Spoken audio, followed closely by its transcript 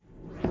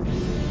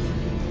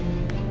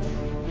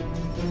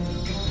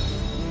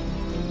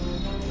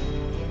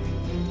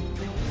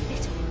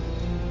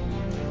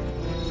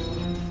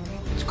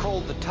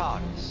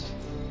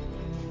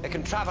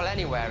can travel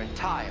anywhere in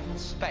time and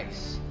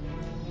space.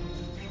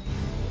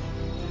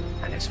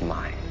 And it's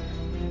mine.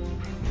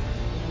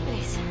 It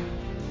is.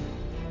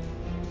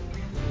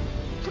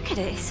 Look at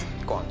it.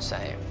 Go on,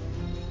 say it.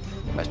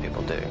 Most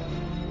people do.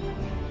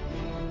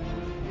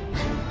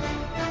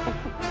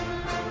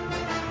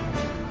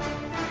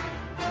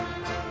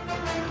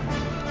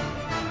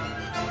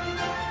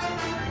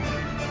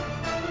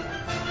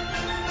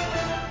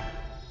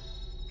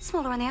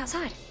 Smaller on the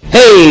outside.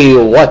 Hey,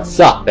 what's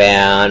up,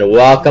 and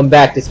welcome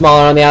back to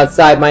Smaller on the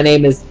Outside. My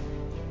name is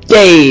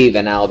Dave,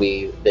 and I'll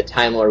be the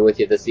Time Lord with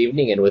you this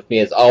evening, and with me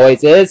as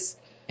always is...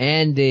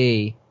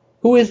 Andy.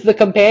 Who is the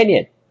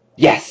companion?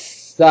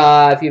 Yes!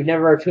 If you've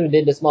never tuned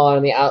into Smaller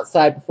on the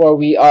Outside before,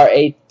 we are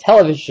a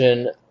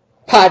television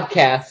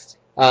podcast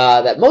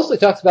that mostly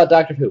talks about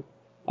Doctor Who.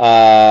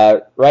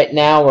 Right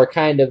now, we're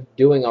kind of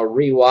doing a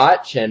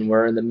rewatch, and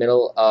we're in the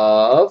middle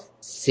of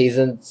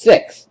Season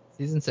 6.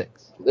 Season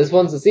 6. This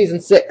one's a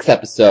Season 6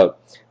 episode.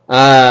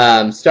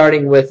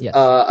 Starting with Yes.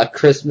 A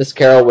Christmas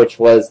Carol, which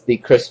was the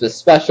Christmas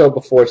special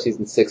before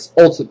Season 6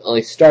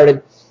 ultimately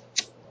started.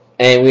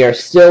 And we are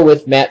still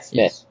with Matt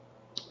Smith.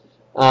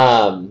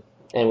 And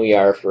we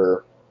are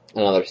for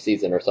another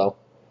season or so.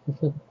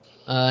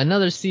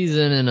 Another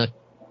season and a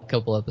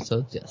couple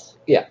episodes, yes.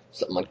 Yeah,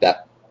 something like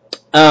that.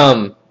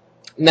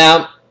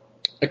 Now,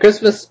 A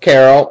Christmas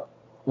Carol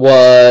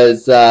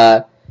was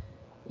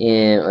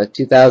in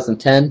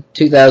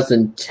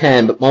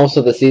 2010, but most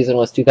of the season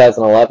was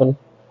 2011,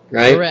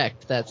 right?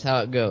 Correct, that's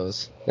how it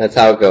goes. That's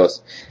how it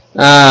goes.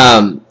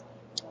 Now,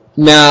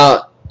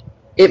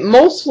 it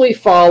mostly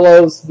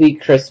follows the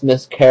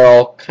Christmas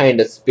Carol kind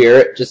of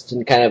spirit, just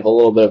in kind of a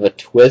little bit of a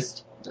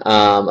twist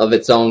of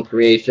its own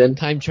creation.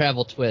 Time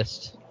travel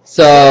twist.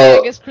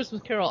 So, I guess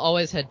Christmas Carol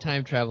always had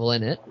time travel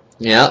in it,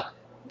 yeah.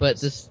 but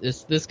this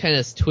kind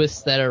of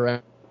twists that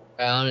around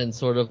and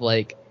sort of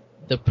like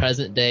the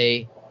present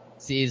day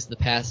sees the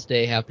past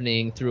day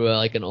happening through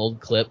an old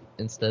clip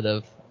instead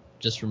of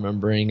just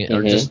remembering it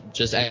or just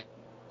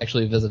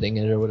actually visiting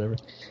it or whatever.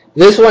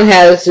 This one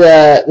has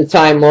the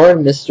Time Lord,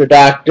 Mr.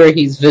 Doctor.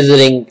 He's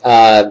visiting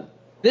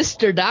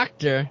Mr.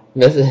 Doctor.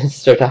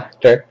 Mr.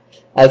 Doctor.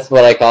 That's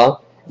what I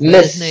call him. Is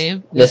that his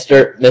name?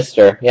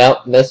 Mr.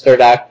 Yep, Mr.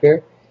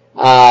 Doctor.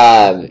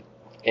 And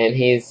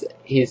he's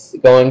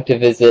going to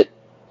visit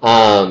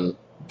what's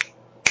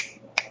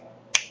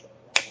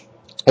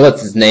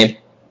his name?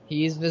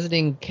 He's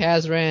visiting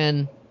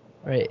Kazran,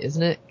 right,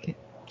 isn't it?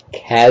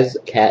 Kazran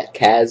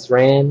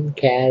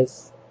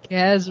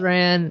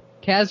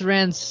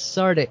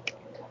Sardic.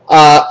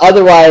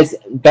 Otherwise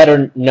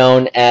better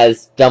known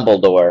as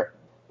Dumbledore.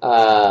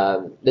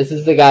 This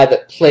is the guy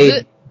that played... Is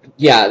it?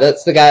 Yeah,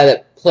 that's the guy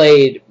that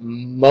played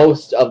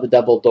most of the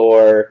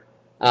Dumbledore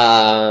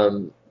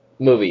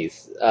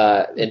movies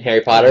in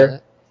Harry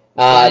Potter.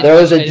 There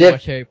was a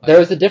different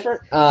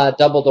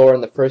Dumbledore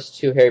in the first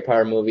two Harry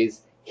Potter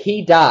movies.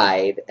 He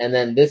died, and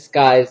then this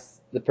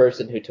guy's the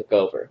person who took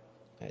over.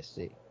 I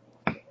see.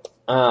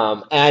 And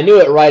I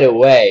knew it right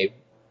away.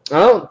 I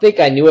don't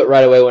think I knew it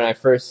right away when I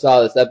first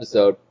saw this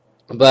episode,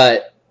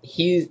 but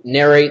he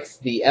narrates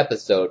the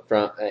episode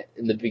from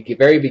in the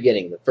very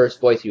beginning, the first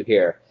voice you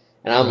hear,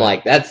 and I'm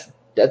like, that's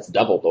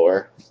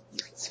Dumbledore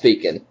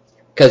speaking,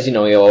 because he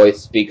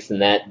always speaks in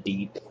that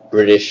deep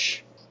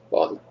British,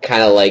 well,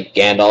 kind of like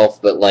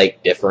Gandalf, but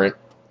like different.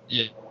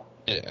 Yeah.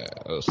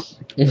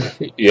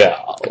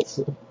 Yes.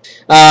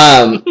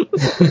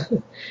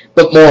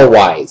 But more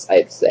wise,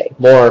 I'd say.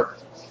 More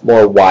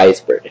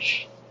wise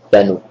British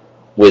than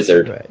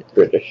wizard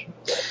British.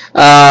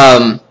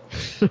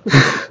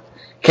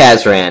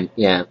 Kazran,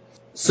 yeah.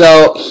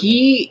 So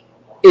he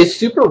is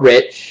super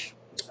rich,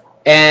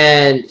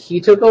 and he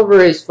took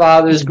over his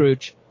father's...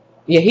 Scrooge.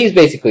 Yeah, he's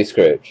basically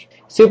Scrooge.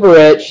 Super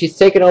rich, he's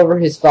taken over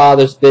his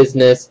father's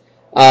business,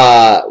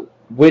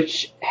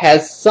 which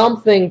has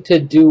something to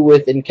do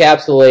with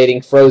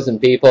encapsulating frozen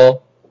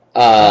people.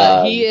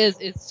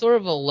 It's sort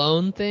of a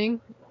loan thing.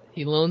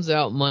 He loans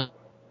out money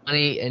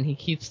and he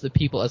keeps the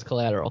people as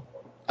collateral.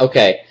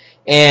 Okay,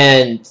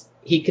 and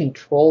he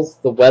controls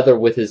the weather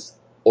with his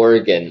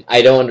organ.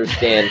 I don't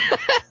understand.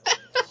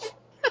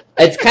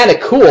 It's kind of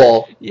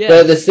cool, yes. But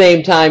at the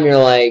same time, you're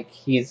like,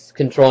 he's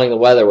controlling the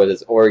weather with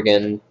his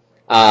organ.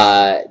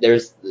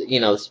 There's,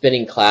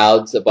 spinning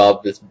clouds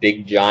above this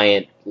big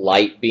giant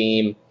light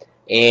beam,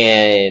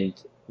 and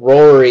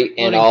Rory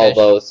and all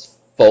those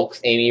folks,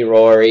 Amy,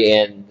 Rory,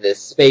 and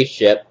this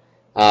spaceship,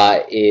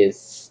 is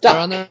stuck.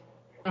 They're on their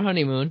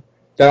honeymoon.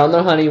 They're on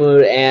their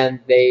honeymoon, and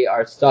they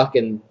are stuck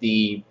in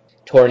the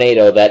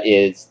tornado that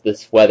is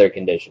this weather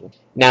condition.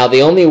 Now,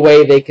 the only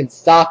way they can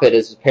stop it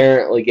is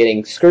apparently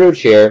getting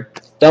Scrooge here,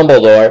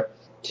 Dumbledore,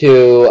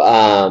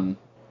 to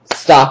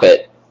stop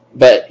it.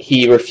 But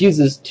he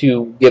refuses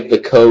to give the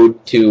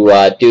code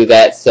to do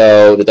that,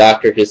 so the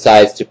Doctor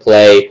decides to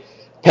play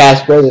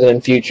Past, Present,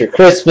 and Future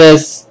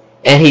Christmas,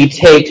 and he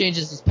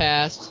changes his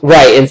past.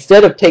 Right,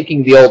 instead of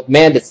taking the old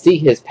man to see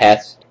his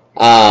past,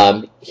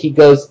 he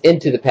goes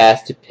into the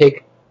past to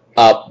pick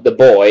up the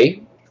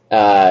boy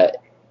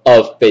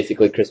of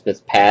basically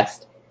Christmas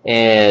past,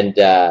 and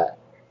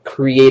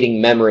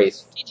creating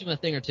memories. Teach him a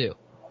thing or two.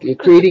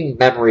 Creating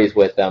memories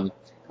with them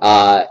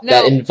Now,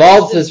 that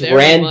involves this is this very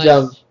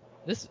random. much-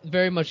 this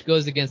very much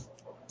goes against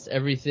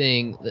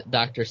everything that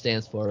Doctor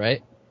stands for,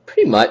 right?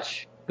 Pretty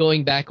much.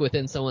 Going back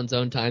within someone's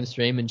own time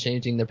stream and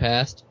changing their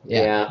past.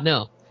 Yeah.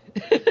 No.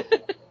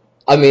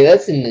 I mean,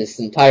 that's in his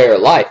entire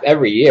life,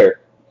 every year,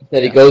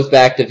 that he Yeah. goes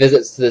back to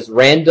visit this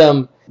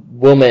random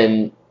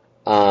woman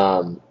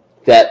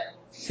that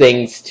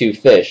sings to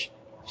fish.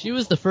 She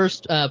was the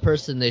first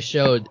person they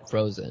showed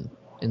Frozen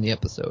in the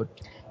episode.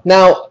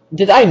 Now,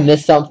 did I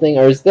miss something,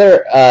 or is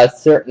there a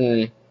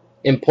certain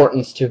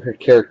importance to her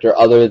character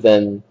other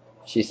than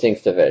she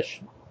sings to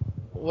fish?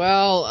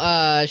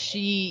 Well,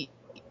 she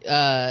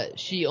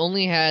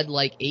only had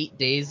like 8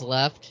 days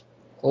left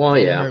Oh,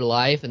 in yeah. her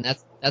life, and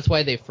that's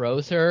why they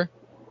froze her.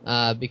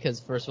 Because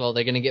first of all,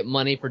 they're gonna get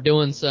money for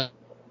doing so,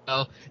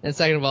 and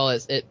second of all,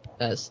 it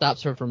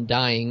stops her from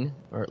dying,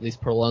 or at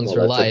least prolongs Well,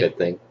 her that's a life. good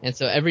thing. And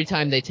so every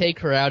time they take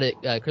her out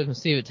at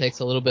Christmas Eve, it takes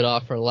a little bit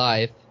off her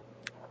life,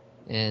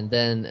 and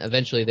then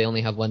eventually they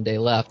only have 1 day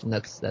left, and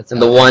that's. And how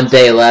the it 1 ends.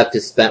 day left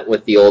is spent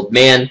with the old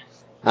man,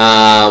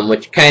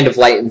 which kind of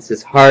lightens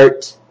his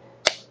heart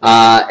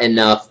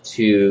enough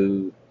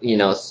to,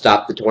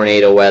 stop the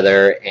tornado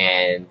weather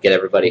and get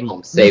everybody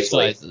home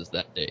safely. Slices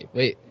that day.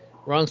 Wait,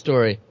 wrong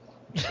story.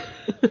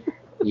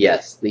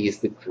 Yes, he's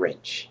the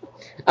Grinch.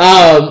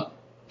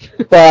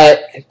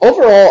 But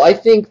overall, I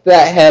think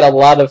that had a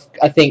lot of,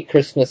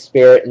 Christmas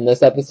spirit in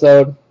this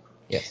episode.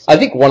 Yes. I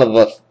think one of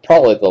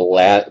the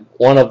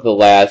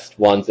last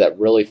ones that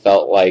really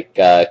felt like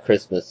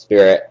Christmas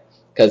spirit,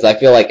 because I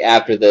feel like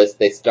after this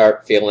they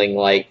start feeling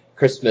like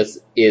Christmas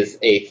is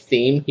a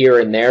theme here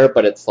and there,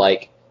 but it's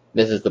like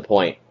this is the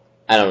point.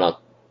 I don't know.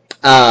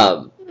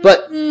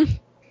 But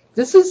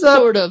this is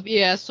Sort of,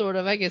 yeah, sort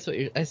of. I guess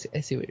I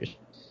see what you're saying.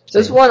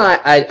 this one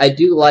I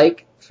do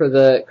like for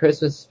the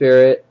Christmas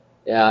spirit.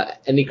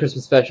 Any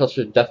Christmas special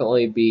should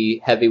definitely be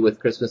heavy with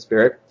Christmas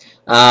spirit.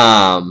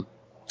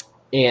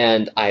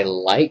 And I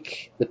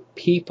like the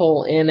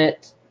people in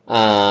it.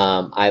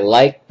 I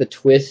like the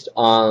twist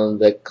on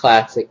the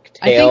classic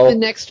I tale. think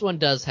the next one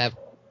does have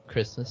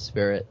Christmas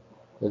spirit,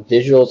 The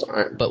visuals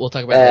aren't but we'll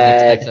talk about that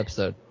Bad. next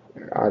episode.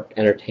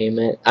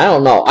 entertainment. I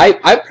don't know.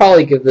 I'd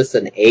probably give this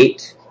an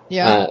 8.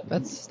 Yeah,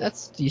 that's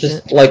decent.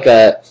 Just like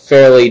a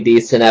fairly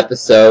decent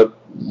episode.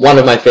 One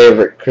of my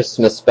favorite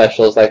Christmas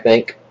specials, I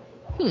think.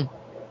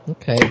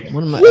 Okay,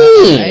 one of my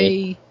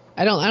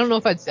I don't know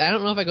if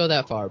I go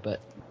that far, but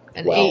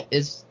an Well. 8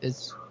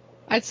 is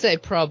I'd say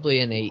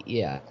probably an 8.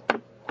 Yeah.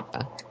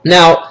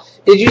 Now,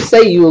 did you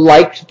say you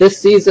liked this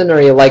season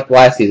or you liked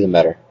last season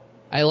better?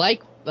 I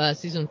like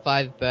season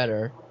 5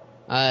 better.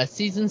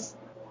 Season 6,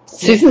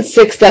 Season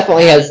 6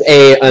 definitely has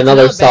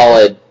another not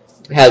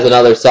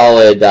bad.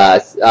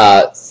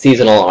 solid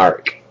seasonal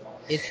arc.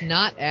 it's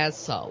not as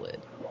solid.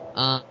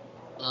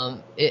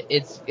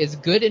 It's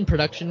good in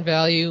production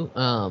value,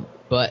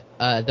 but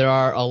there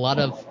are a lot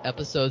of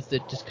episodes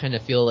that just kind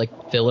of feel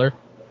like filler,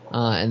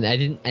 and I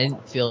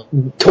didn't feel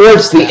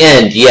Towards the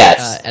end,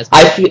 yes. as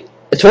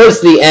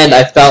Towards the end,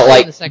 I felt in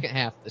like the second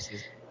half of the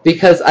season.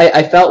 because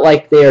I felt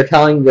like they were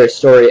telling their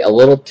story a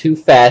little too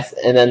fast,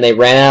 and then they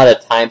ran out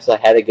of time, so I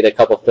had to get a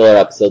couple filler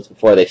episodes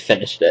before they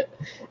finished it.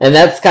 And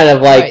that's kind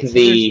of like Right, so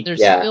the there's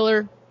yeah.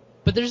 filler,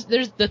 but there's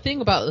the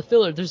thing about the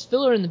filler. There's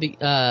filler in the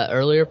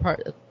earlier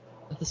part of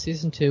the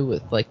season 2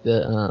 with like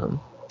the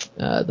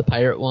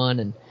pirate one,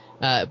 and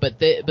but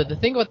the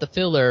thing about the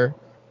filler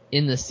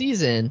in the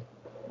season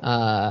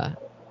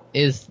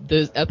is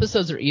the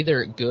episodes are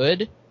either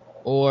good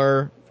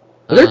or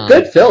They're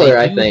good filler, they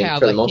I do think, have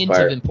for the a most hint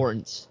part. of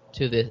importance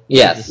to the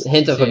Yes, to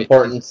hint of to-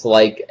 importance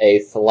like a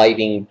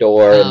sliding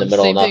door in the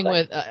middle same of thing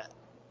nothing. with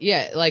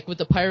yeah, like with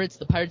the pirates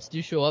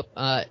do show up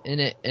in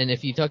it, and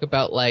if you talk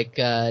about like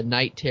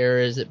night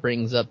terrors, it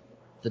brings up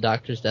the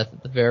Doctor's death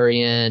at the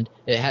very end.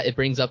 It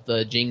brings up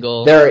the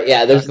jingle. There's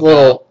talk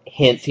little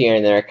hints here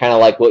and there, kind of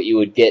like what you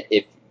would get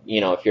if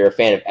you're a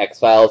fan of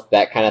X-Files,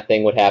 that kind of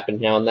thing would happen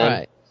now and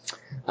then.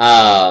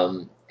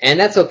 Right, And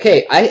that's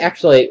okay. I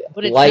actually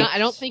but it's liked... not. I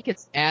don't think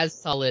it's as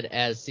solid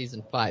as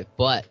season 5,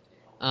 but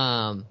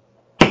and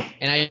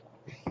I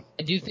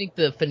do think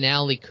the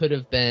finale could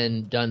have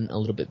been done a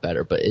little bit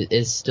better, but it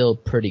is still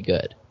pretty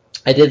good.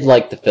 I did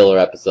like the filler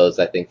episodes,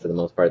 I think, for the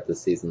most part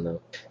this season,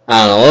 though.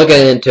 I don't know, we'll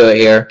get into it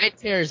here. Night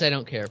terrors I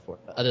don't care for,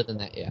 but other than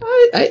that, yeah.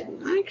 I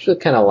actually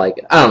kind of like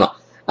it. I don't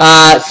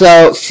know.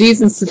 So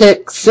season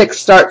 6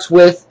 starts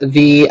with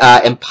the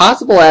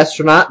Impossible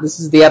Astronaut. This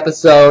is the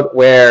episode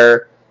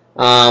where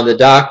the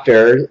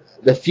Doctor,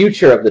 the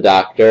future of the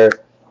Doctor,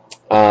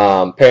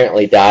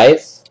 apparently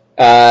dies.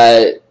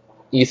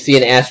 You see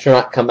an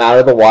astronaut come out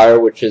of the water,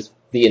 which is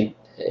the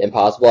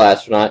Impossible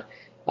Astronaut.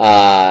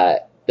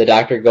 The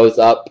Doctor goes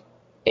up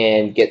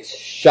and gets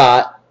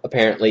shot,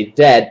 apparently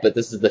dead, but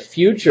this is the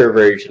future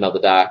version of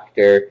the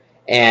Doctor,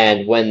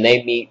 and when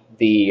they meet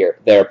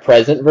their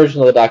present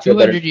version of the Doctor...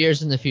 200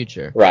 years in the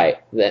future. Right.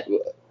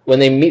 When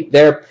they meet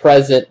their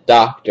present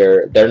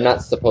Doctor, they're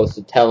not supposed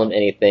to tell him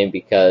anything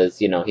because,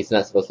 he's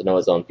not supposed to know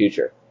his own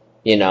future.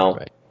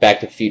 Right. Back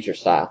to the Future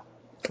style.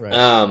 Right.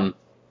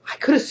 I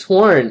could have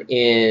sworn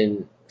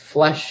in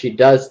Flesh she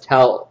does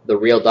tell the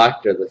real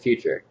Doctor the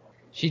future.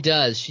 She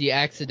does. She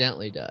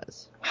accidentally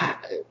does.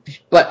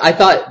 But I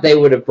thought they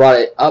would have brought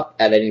it up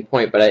at any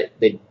point, but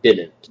they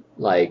didn't.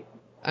 Like,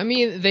 I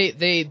mean,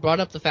 they brought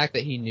up the fact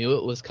that he knew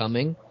it was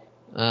coming,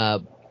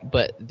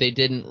 but they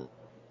didn't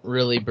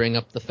really bring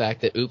up the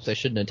fact that, oops, I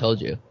shouldn't have told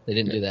you. They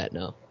didn't do that,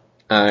 no.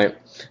 alright.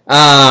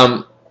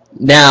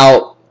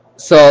 Now,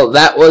 so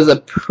that was a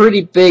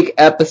pretty big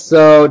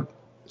episode,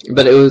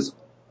 but it was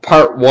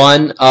part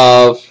 1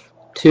 of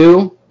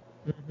 2.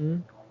 Mm-hmm.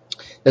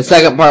 The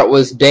second part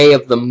was Day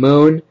of the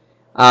Moon,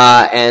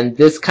 and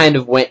this kind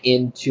of went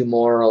into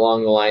more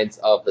along the lines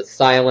of the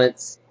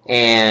silence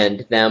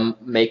and them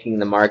making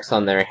the marks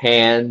on their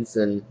hands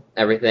and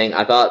everything.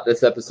 I thought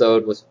this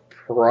episode was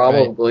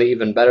probably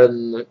even better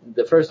than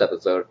the first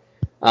episode.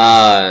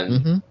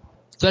 Mm-hmm.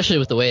 Especially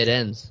with the way it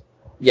ends.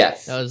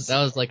 Yes. That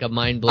was like a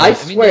mind blowing. I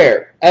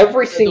swear,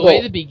 every single... The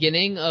way the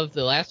beginning of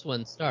the last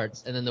one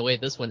starts, and then the way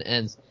this one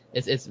ends,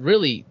 it's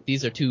really,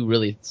 these are two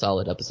really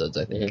solid episodes,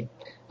 I think.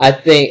 Mm-hmm. I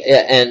think,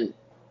 and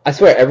I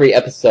swear every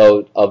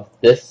episode of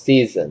this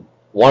season,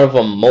 one of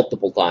them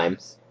multiple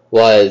times,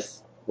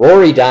 was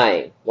Rory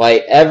dying.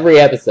 Like, every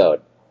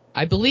episode.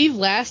 I believe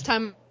last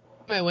time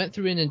I went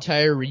through an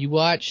entire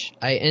rewatch,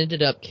 I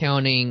ended up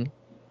counting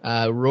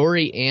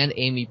Rory and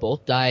Amy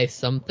both die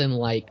something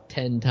like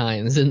 10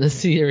 times in the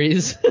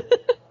series.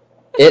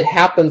 It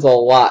happens a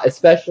lot,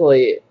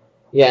 especially,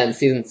 in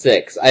season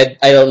 6. I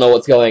don't know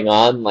what's going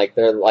on. Like,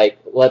 they're like,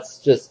 let's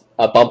just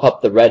bump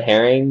up the red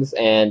herrings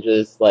and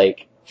just,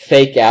 like,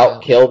 fake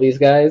out, kill these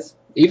guys.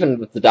 Even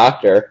with the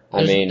Doctor,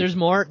 there's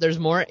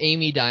more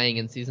Amy dying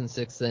in season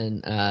 6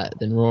 than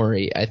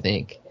Rory, I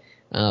think.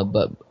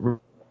 But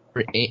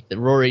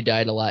Rory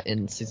died a lot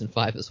in season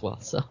 5 as well,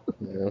 so.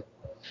 Yeah.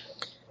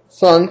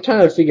 So I'm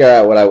trying to figure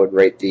out what I would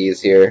rate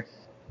these here.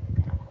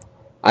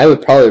 I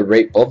would probably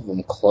rate both of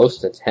them close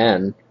to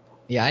 10.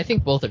 Yeah, I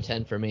think both are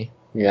 10 for me.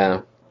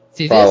 Yeah.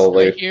 See,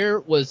 probably. This right here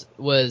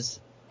was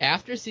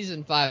after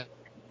season 5,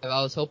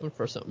 I was hoping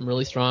for something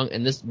really strong,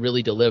 and this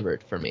really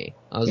delivered for me.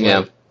 I was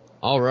like,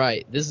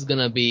 alright, this is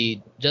gonna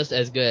be just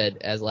as good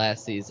as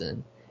last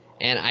season.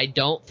 And I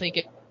don't think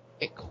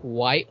it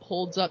quite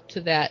holds up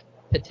to that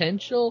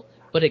potential,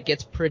 but it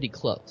gets pretty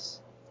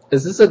close.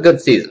 Is this a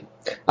good season?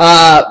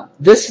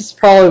 This is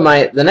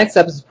probably the next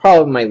episode is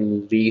probably my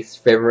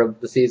least favorite of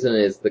the season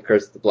is The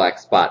Curse of the Black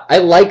Spot. I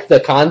like the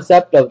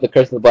concept of The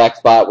Curse of the Black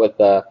Spot with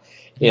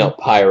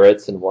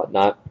pirates and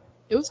whatnot.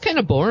 It was kind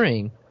of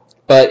boring.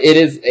 But it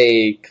is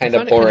a kind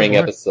of boring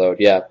episode,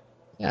 yeah.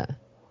 Yeah.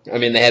 I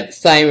mean, they had the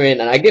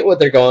siren, and I get what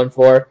they're going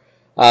for,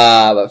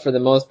 but for the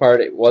most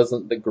part, it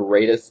wasn't the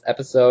greatest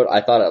episode.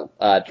 I thought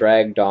it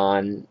dragged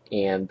on,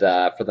 and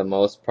for the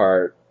most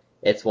part,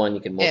 it's one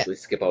you can mostly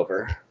skip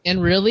over.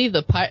 And really,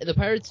 the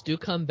pirates do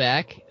come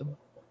back,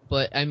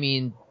 but, I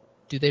mean,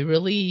 do they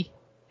really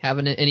have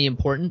any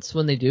importance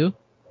when they do?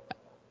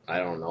 I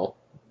don't know.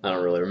 I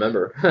don't really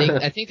remember.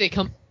 I think they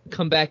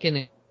come back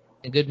in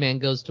A Good Man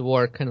Goes to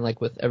War, kind of like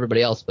with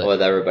everybody else. But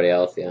with everybody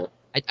else, yeah.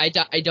 I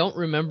don't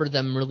remember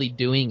them really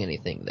doing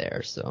anything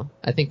there, so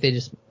I think they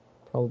just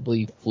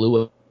probably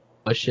flew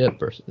a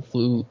ship or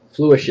flew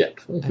a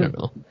ship. I don't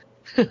know.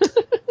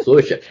 Flew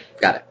a ship.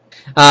 Got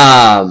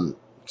it.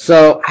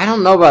 So I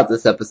don't know about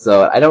this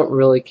episode. I don't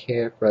really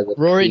care for the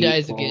Rory people.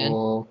 dies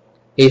again.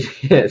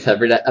 Yes,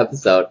 every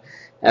episode.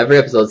 Every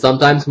episode,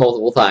 sometimes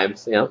multiple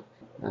times,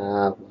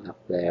 Up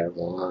there,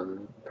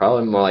 one.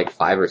 Probably more like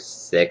 5 or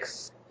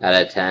 6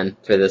 out of 10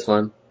 for this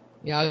one.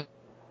 Yeah,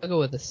 I'll go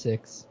with a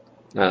 6.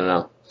 I don't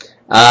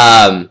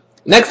know.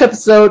 Next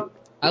episode.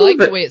 I like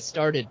the way it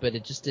started, but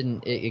it just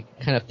didn't. It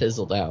kind of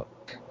fizzled out.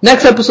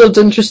 Next episode's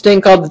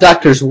interesting, called The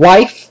Doctor's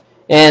Wife,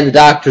 and the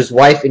Doctor's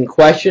wife in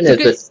question is a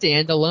good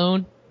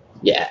standalone.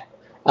 Yeah.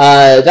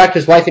 The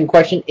Doctor's wife in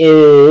question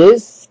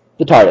is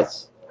the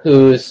TARDIS,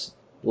 whose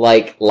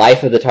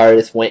life of the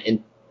TARDIS went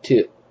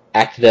into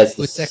acted as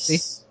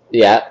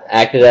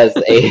acted as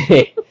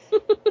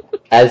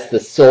as the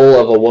soul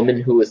of a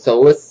woman who was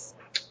soulless.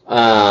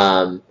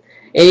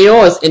 And you know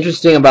what's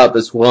interesting about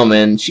this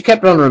woman? She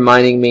kept on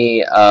reminding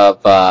me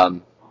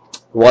of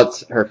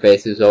what's her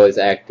face, who's always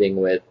acting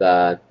with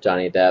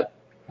Johnny Depp.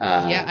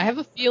 Yeah, I have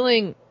a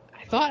feeling.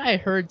 I thought I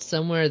heard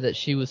somewhere that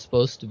she was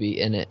supposed to be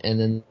in it,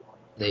 and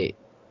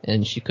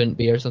then she couldn't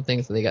be or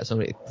something, so they got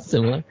somebody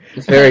similar.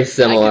 It's very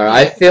similar.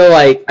 I feel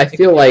like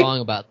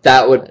wrong about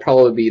that would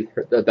probably be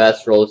the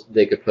best role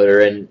they could put her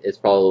in. Is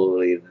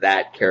probably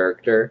that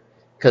character,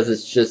 because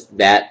it's just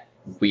that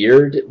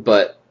weird,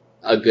 but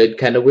a good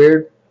kind of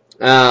weird.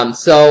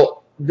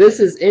 So this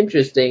is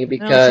interesting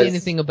because I don't see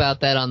anything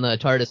about that on the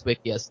TARDIS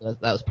wiki, so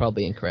that was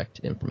probably incorrect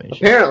information.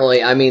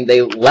 Apparently, I mean,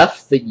 they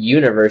left the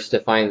universe to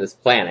find this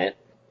planet.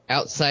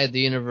 Outside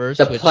the universe,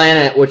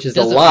 planet which is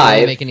doesn't alive.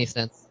 Really make any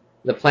sense.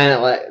 The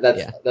planet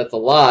that's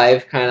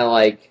alive, kind of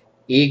like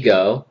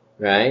Ego,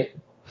 right?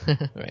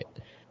 Right.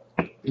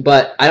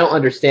 But I don't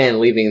understand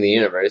leaving the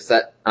universe.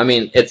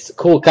 It's a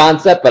cool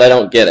concept, but I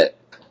don't get it.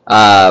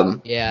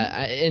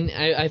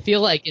 I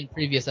feel like in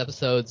previous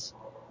episodes,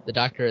 the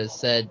Doctor has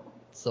said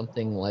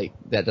something like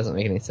that doesn't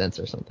make any sense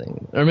or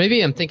something. Or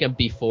maybe I'm thinking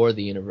before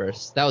the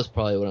universe. That was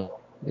probably what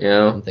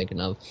I'm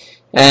thinking of.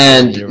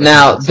 And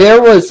now,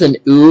 there was an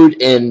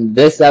Ood in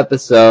this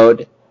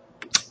episode,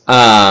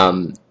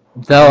 though...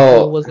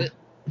 What was it?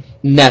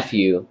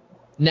 Nephew.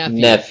 And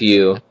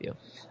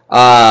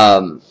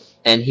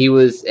he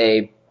was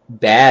a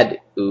bad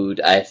Ood,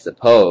 I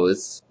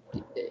suppose.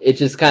 It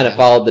just kind of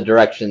followed the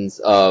directions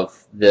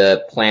of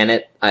the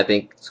planet. I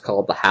think it's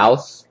called the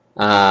House.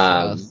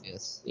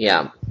 Yes.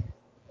 Yeah.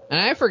 And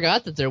I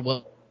forgot that there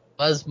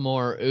was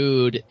more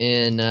Ood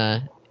in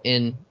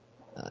 11th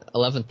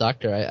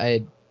Doctor. I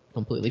had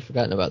completely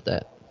forgotten about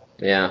that.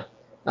 Yeah.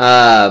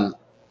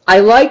 I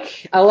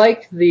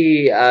like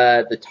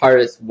the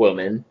TARDIS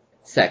woman.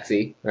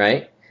 Sexy,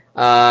 right?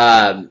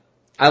 I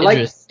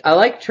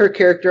liked her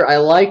character. I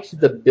liked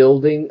the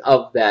building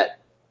of that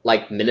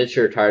like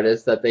miniature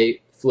TARDIS that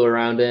they flew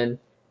around in.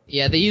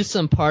 Yeah, they used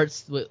some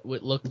parts what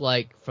looked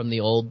like from the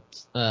old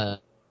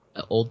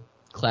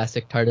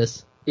classic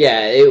TARDIS.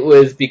 Yeah, it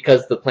was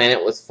because the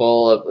planet was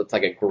full of, it's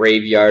like a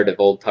graveyard of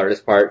old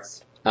TARDIS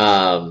parts.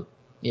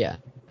 Yeah.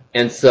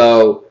 And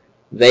so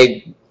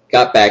they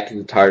got back to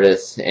the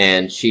TARDIS,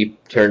 and she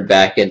turned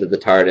back into the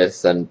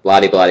TARDIS, and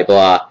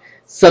blah-de-blah-de-blah.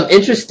 Some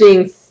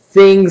interesting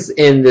things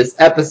in this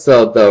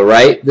episode, though,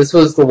 right? This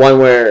was the one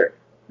where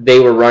they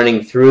were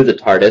running through the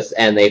TARDIS,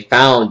 and they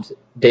found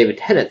David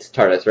Tennant's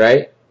TARDIS,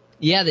 right?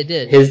 Yeah, they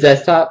did. His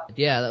desktop?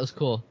 Yeah, that was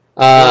cool. It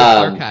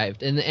was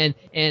archived, and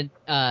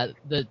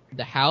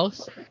the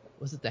house,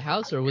 was it the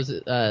house or was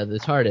it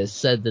the TARDIS,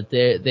 said that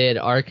they had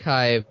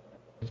archived.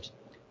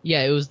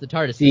 Yeah, it was the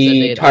TARDIS.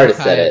 The TARDIS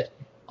said it.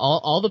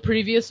 All the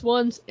previous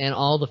ones and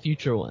all the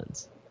future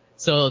ones.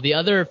 So the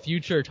other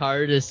future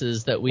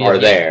TARDISes that we are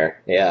have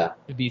there, yeah,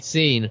 to be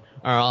seen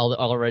are all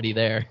already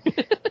there.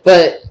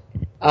 But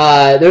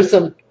there's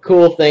some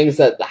cool things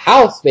that the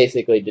house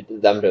basically did to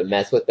them to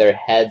mess with their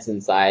heads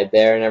inside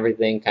there and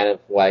everything, kind of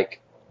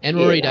like. And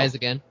Rory dies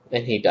again.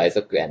 And he dies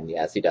again.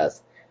 Yes, he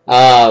does.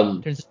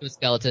 Turns into a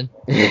skeleton.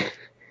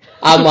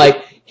 I'm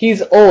like,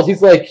 he's old.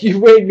 He's like, you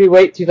made me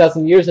wait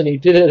 2,000 years and he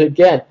did it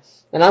again.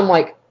 And I'm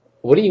like,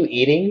 what are you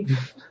eating?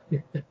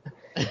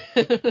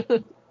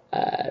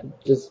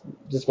 Just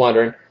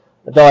wondering.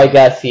 Though I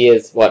guess he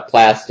is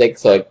plastic,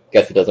 so I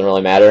guess it doesn't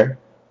really matter.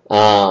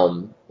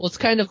 Well, it's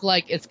kind of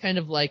like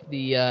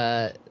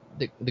the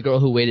Girl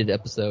Who Waited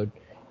episode.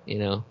 You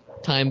know,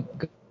 time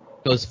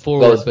goes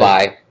forward. Goes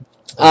by.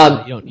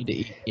 You don't need to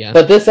eat. Yeah.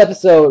 But this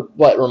episode,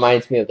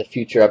 reminds me of the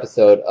future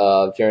episode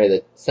of Journey to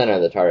the Center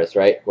of the TARDIS,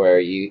 right? Where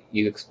you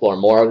explore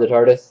more of the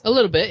TARDIS. A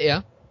little bit,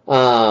 yeah.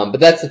 But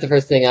that's the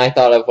first thing I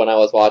thought of when I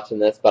was watching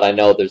this, but I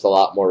know there's a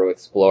lot more to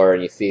explore,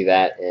 and you see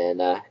that in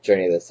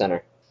Journey to the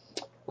Center.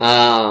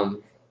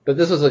 But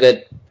this was a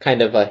good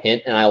kind of a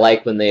hint, and I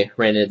like when they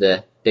ran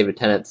into David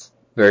Tennant's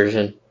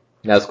version.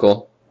 That was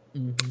cool.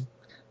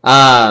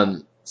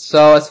 Mm-hmm.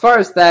 So as far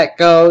as that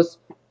goes,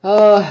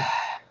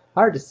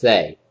 hard to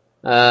say.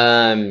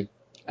 I'd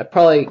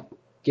probably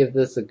give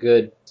this a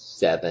good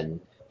 7.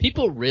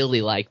 People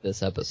really like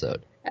this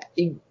episode.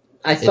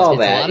 I saw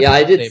that. Yeah,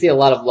 I did see a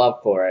lot of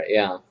love for it.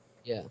 Yeah.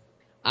 Yeah.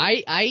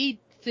 I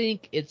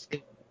think it's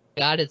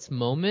got its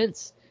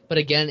moments, but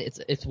again,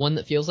 it's one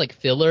that feels like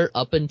filler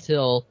up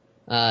until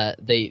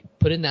they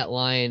put in that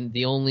line.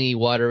 The only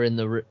water in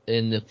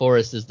the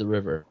forest is the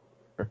river,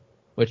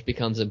 which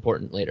becomes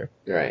important later.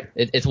 Right.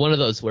 It's one of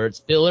those where it's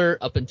filler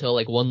up until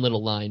like one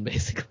little line,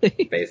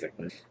 basically.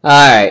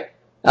 Alright.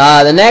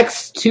 The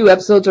next 2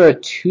 episodes are a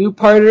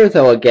 2-parter,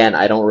 though again,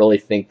 I don't really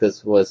think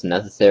this was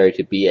necessary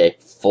to be a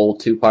full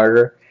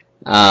 2-parter.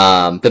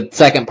 The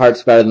second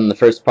part's better than the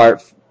first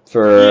part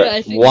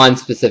for one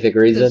specific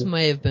reason. This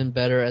may have been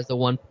better as a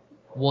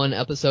one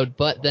episode,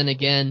 but then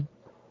again,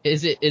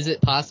 is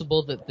it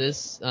possible that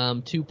this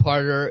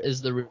 2-parter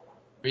is the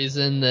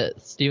reason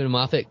that Stephen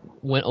Moffat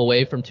went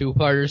away from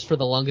 2-parters for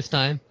the longest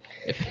time?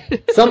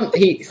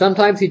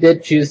 Sometimes he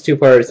did choose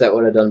 2-parters that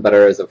would have done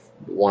better as a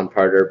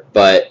 1-parter,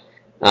 but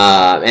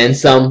and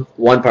some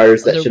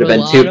 1-parters that should have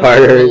been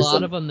 2-parters. A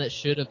lot of them that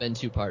should have been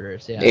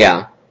 2-parters. Yeah.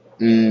 Yeah.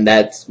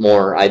 That's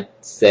more, I'd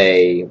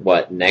say,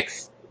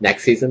 next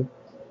season?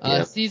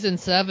 Season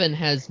 7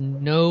 has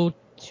no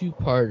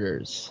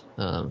 2-parters,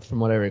 from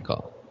what I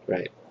recall.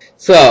 Right.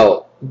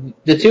 So,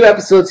 the 2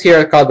 episodes here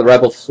are called The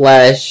Rebel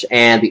Flesh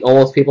and The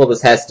Almost People.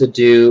 This has to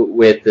do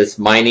with this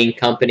mining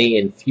company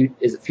in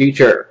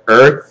Future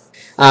Earth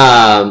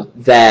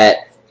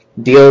that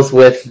deals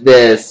with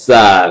this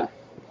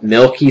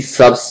milky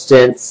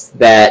substance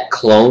that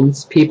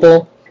clones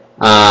people.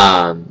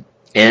 And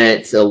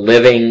it's a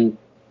living,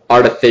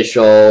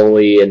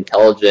 artificially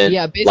intelligent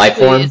life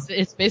form.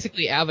 It's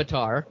basically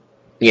Avatar.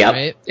 Yeah,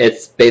 right?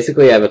 It's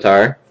basically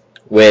Avatar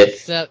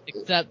with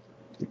except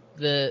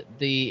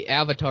the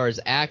Avatar is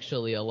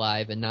actually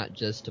alive and not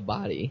just a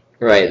body.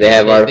 Right, they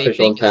have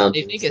artificial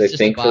intelligence. They think it's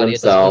just a body,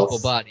 it's a physical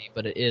body,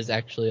 but it is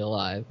actually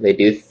alive. They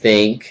do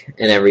think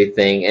and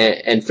everything,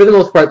 and for the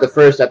most part, the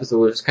first episode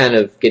was kind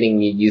of getting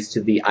you used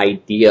to the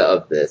idea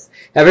of this.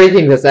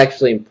 Everything that's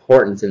actually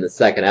important in the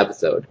second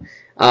episode.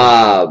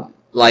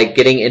 like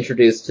getting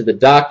introduced to the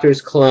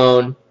Doctor's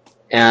clone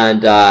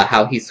and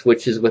how he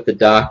switches with the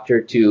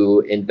Doctor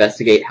to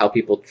investigate how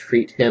people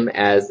treat him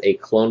as a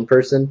clone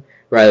person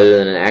rather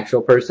than an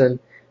actual person,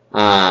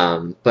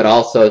 but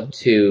also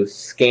to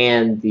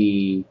scan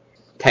the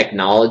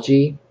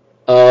technology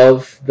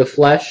of the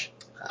Flesh,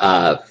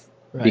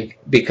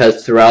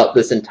 because throughout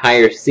this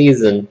entire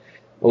season,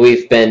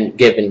 we've been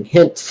given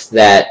hints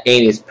that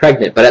Amy's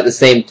pregnant, but at the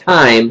same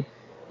time,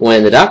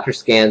 when the Doctor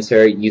scans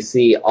her, you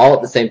see all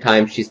at the same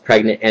time she's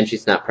pregnant and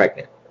she's not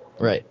pregnant.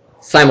 Right.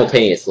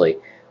 Simultaneously.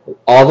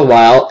 All the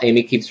while,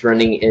 Amy keeps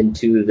running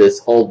into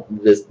this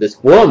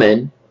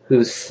woman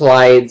who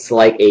slides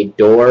like a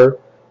door,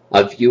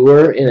 a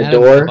viewer in a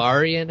door.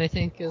 Barian, I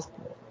think, is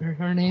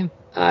her name.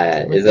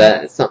 Is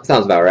that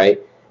sounds about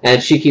right?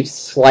 And she keeps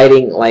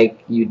sliding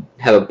like you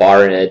have a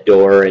bar in a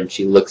door, and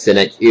she looks in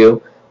at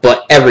you,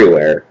 but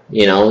everywhere,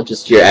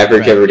 just your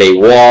average everyday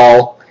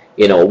wall,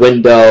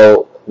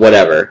 window,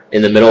 whatever,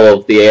 in the middle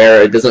of the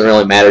air. It doesn't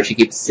really matter. She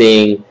keeps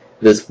seeing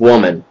this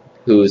woman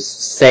who's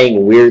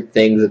saying weird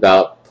things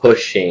about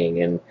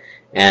pushing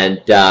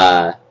and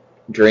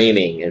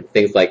dreaming and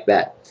things like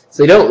that.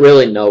 So you don't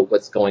really know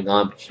what's going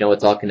on, but you know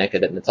it's all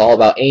connected, and it's all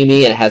about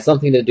Amy, and it has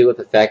something to do with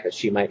the fact that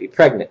she might be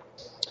pregnant.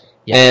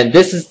 Yeah. And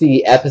this is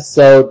the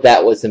episode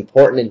that was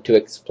important into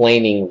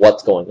explaining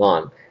what's going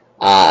on.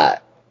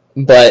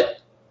 But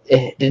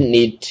it didn't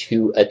need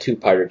a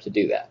two-parter to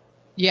do that.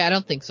 Yeah, I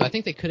don't think so. I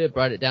think they could have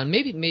brought it down.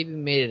 Maybe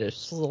made it a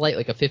slight,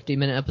 like a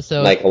 50-minute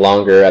episode. Like a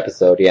longer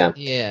episode, yeah.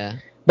 Yeah.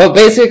 But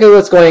basically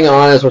what's going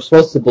on is we're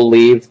supposed to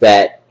believe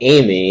that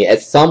Amy,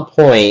 at some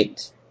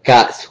point,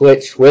 got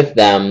switched with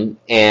them,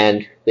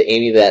 and the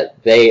Amy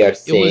that they are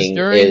seeing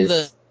during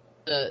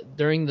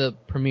the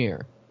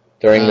premiere.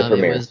 During the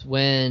premiere. It was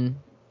when,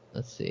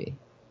 let's see,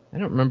 I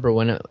don't remember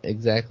when it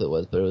exactly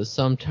was, but it was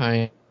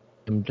sometime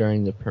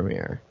during the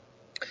premiere.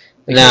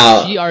 Because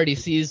now she already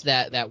sees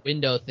that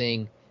window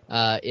thing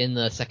in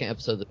the second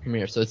episode of the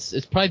premiere, so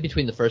it's probably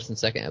between the first and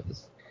second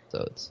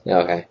episodes.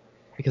 Okay.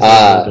 Because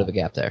there's a little bit of a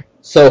gap there.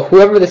 So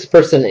whoever this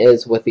person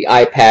is with the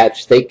eye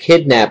patch, they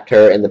kidnapped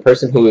her, and the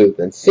person who we've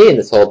been seeing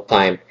this whole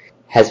time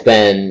has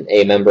been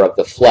a member of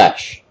the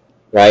Flesh,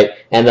 right?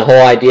 And the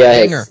whole idea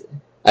is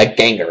a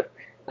ganger.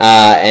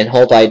 And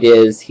whole idea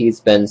is he's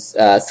been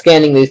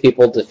scanning these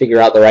people to figure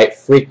out the right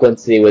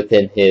frequency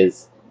within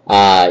his,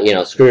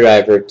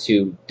 screwdriver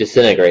to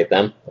disintegrate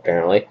them,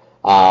 apparently.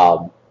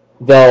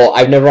 Though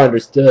I've never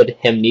understood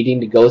him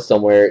needing to go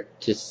somewhere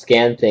to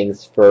scan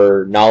things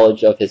for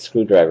knowledge of his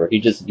screwdriver. He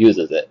just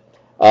uses it.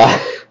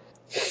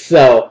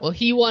 Well,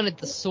 he wanted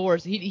the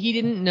source. He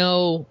didn't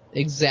know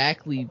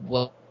exactly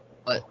what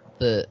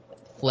the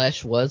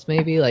Flesh was,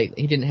 maybe. Like,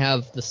 he didn't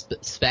have the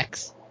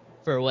specs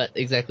for what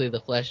exactly the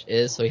Flesh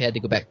is, so he had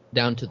to go back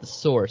down to the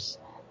source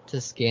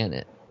to scan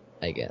it,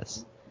 I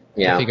guess.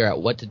 Yeah. To figure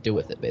out what to do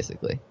with it,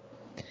 basically.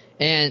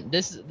 And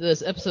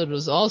this episode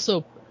was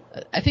also,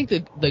 I think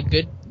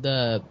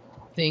the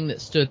thing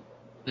that stood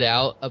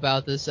out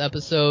about this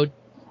episode,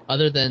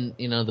 other than,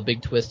 the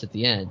big twist at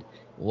the end,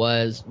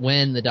 was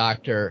when the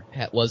Doctor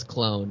was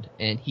cloned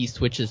and he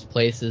switches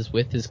places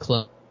with his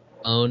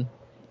clone,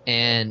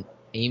 and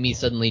Amy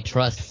suddenly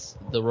trusts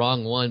the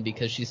wrong one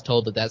because she's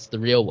told that that's the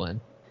real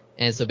one.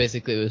 And so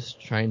basically it was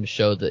trying to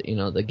show that,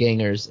 the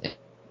gangers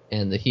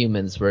and the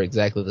humans were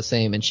exactly the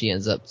same, and she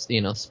ends up,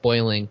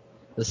 spoiling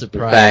the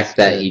surprise. The fact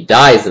that he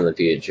dies in the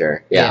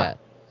future. Yeah.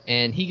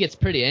 And he gets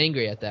pretty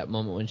angry at that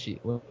moment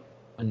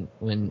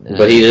when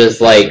but he just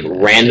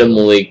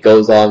randomly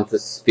goes on to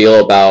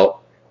spiel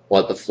about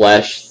what the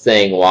Flesh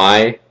saying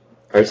why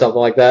or something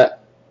like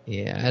that.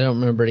 Yeah, I don't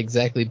remember it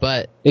exactly,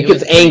 but he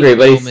gets angry.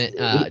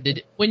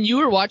 But when you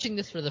were watching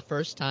this for the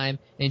first time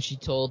and she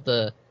told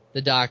the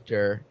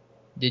Doctor,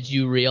 did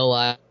you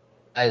realize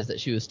that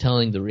she was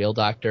telling the real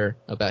Doctor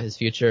about his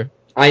future?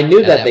 I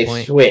knew that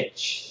they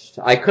switched.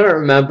 I couldn't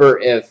remember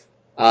if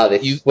they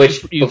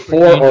switched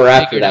before or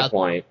after that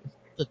point.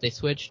 That they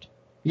switched?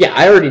 Yeah,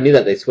 I already knew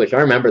that they switched.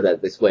 I remember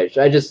that they switched.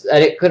 I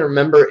couldn't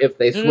remember if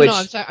they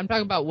switched. No, I'm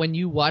talking about when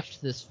you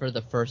watched this for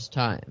the first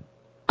time.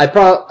 When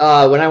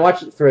I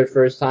watched it for the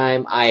first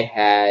time, I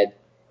had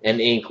an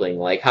inkling.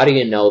 Like, how do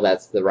you know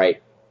that's the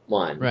right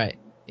one? Right.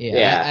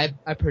 Yeah.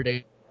 I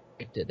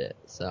predicted it,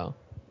 so.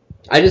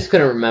 I just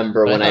couldn't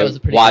remember when I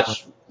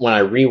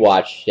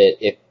rewatched it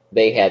if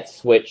they had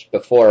switched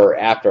before or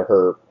after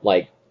her,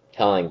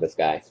 telling this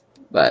guy.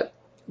 But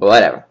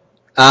whatever.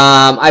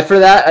 For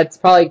that, I'd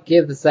probably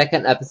give the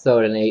second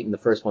episode an 8 and the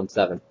first one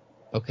 7.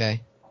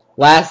 Okay.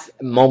 Last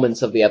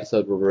moments of the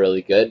episode were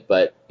really good,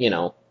 but,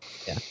 Yeah.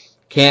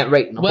 Can't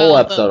rate the whole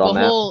episode on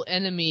that. The whole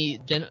enemy,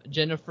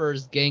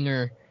 Jennifer's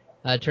ganger,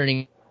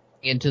 turning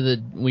into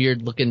the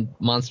weird-looking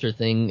monster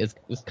thing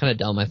was kind of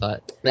dumb, I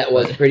thought. That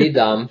was pretty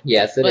dumb.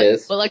 Yes, it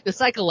is. But, the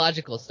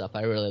psychological stuff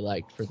I really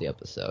liked for the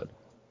episode.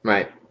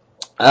 Right.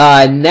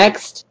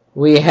 Next,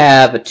 we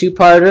have a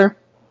two-parter.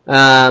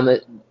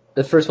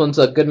 The first one's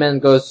A Good Man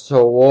Goes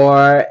to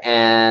War,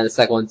 and the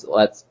second one's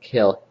Let's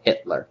Kill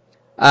Hitler.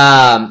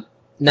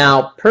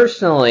 Now,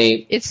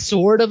 personally... It's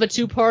sort of a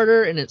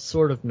two-parter, and it's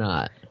sort of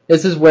not.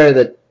 This is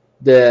where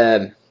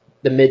the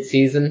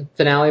mid-season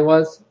finale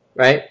was,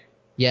 right?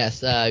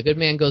 Yes, Good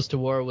Man Goes to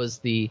War was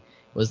the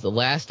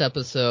last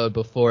episode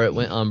before it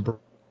went on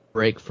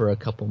break for a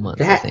couple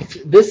months, I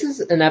think. This is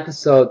an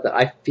episode that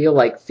I feel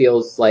like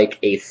feels like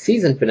a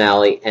season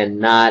finale and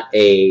not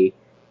a,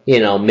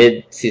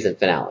 mid-season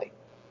finale.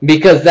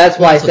 Because that's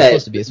why I said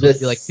It's supposed to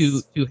be like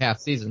two half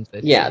seasons.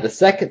 Basically. Yeah, the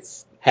second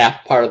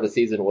half part of the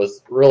season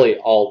was really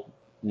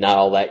not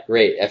all that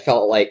great. I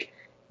felt like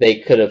they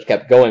could have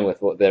kept going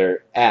with what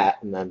they're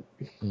at, and then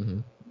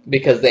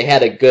because they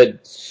had a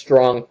good,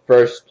 strong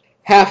first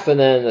half, and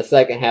then the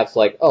second half's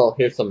like, oh,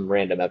 here's some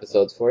random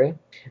episodes for you.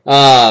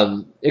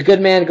 A Good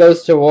Man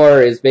Goes to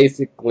War is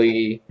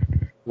basically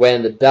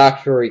when the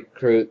Doctor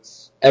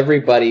recruits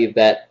everybody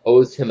that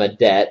owes him a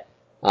debt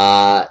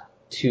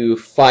to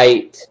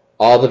fight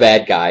all the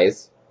bad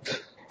guys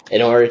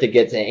in order to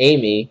get to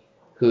Amy,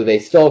 who they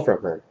stole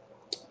from her.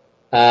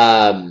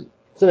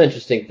 Some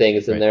interesting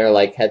things in there,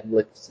 like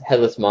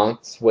headless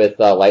monks with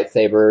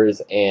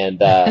lightsabers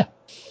and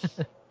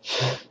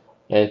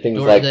and things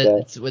like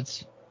that.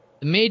 What's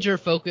the major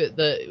focus?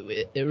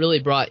 It really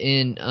brought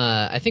in.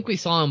 I think we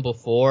saw him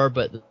before,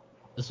 but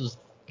this was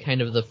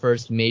kind of the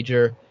first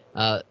major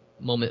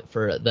moment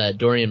for the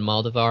Dorian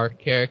Moldavar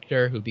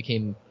character, who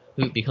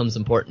becomes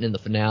important in the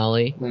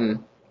finale.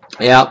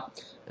 Yeah.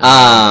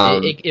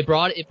 It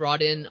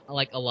brought in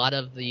like a lot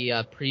of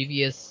the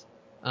previous.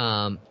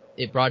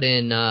 It brought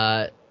in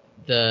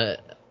the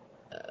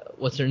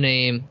what's her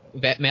name,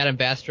 Madame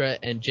Vastra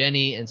and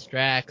Jenny and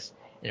Strax,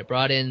 and it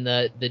brought in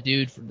the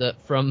dude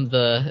from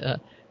the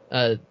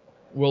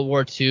World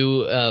War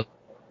II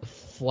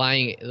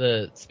flying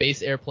the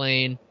space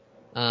airplane,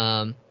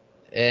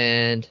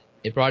 and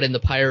it brought in the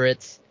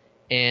pirates,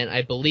 and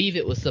I believe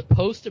it was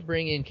supposed to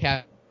bring in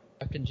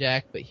Captain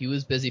Jack, but he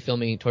was busy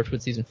filming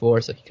Torchwood Season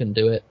 4, so he couldn't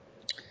do it.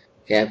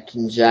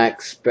 Captain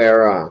Jack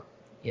Sparrow.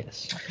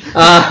 Yes.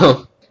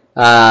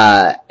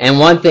 And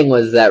one thing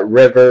was that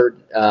River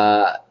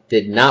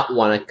did not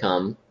want to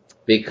come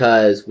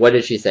because, what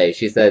did she say?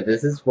 She said,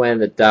 this is when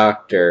the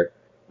Doctor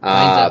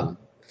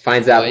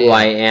finds out who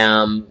I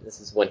am.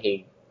 This is when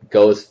he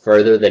goes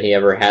further than he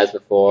ever has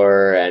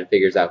before and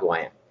figures out who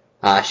I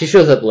am. She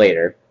shows up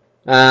later.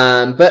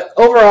 But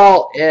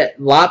overall,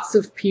 lots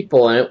of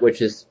people in it,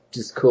 which is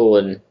just cool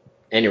in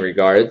any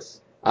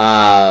regards.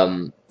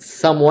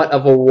 Somewhat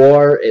of a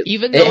war.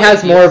 It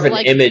has more of an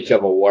image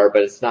of a war,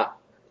 but it's not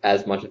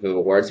as much of a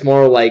war. It's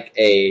more like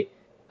a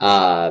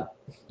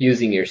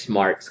using your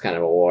smarts kind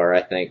of a war,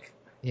 I think.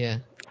 Yeah.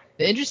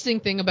 The interesting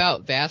thing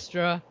about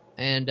Vastra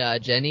and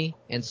Jenny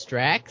and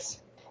Strax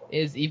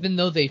is even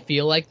though they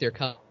feel like they're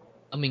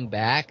coming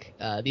back,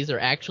 these are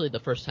actually the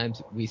first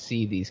times we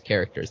see these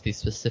characters, these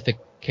specific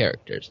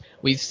characters.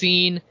 We've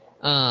seen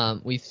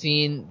the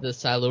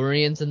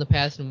Silurians in the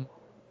past, and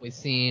we've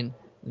seen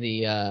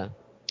the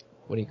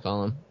what do you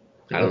call them?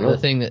 I don't know. The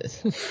thing that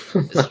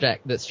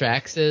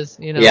Strax is,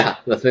 Yeah,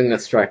 the thing that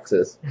Strax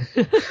is.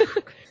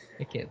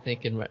 I can't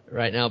think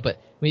right now, but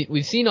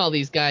we've seen all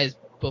these guys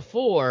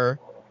before,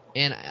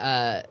 and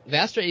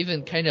Vastra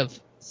even kind of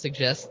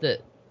suggests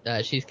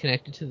that she's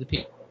connected to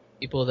the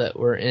people that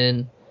were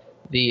in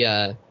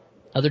the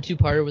other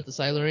two-parter with the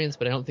Silurians,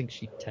 but I don't think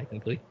she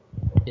technically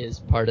is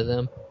part of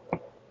them.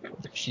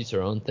 She's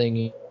her own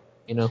thingy,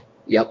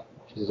 Yep,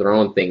 she's her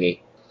own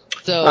thingy.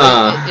 So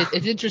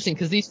it's interesting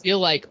because these feel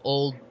like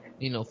old,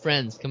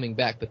 friends coming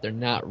back, but they're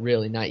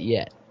not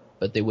yet,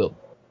 but they will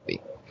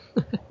be.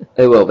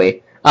 They will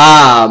be.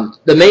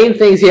 The main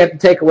things you have to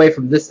take away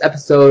from this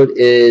episode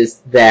is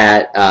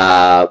that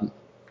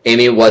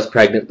Amy was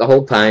pregnant the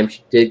whole time.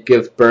 She did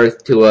give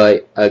birth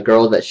to a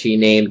girl that she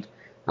named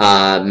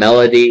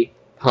Melody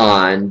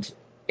Pond,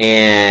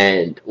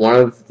 and one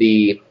of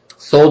the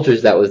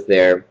soldiers that was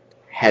there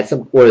had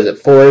some,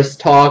 forest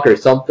talk or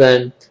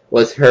something,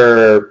 was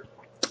her...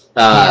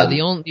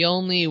 the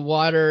only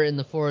water in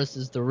the forest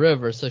is the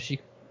river, so she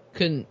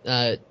couldn't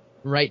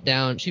write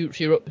down. She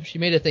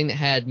made a thing that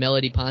had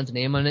Melody Pond's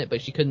name on it,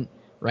 but she couldn't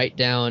write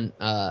down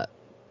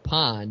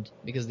pond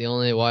because the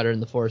only water in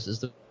the forest is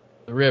the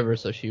river.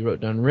 So she wrote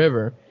down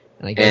river,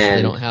 and I guess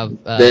they don't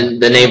have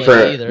the name for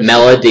either,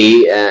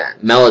 Melody.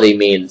 Melody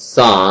means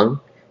song,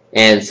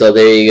 and so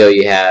there you go.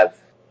 You have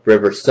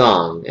River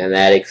Song, and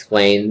that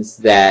explains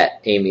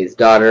that Amy's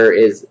daughter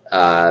is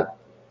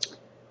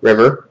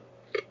River.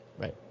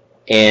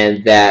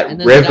 And that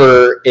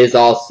River is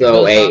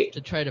also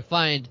to try to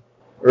find.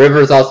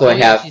 River's also a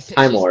half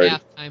Time Lord.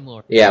 Half Time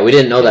Lord. Yeah, we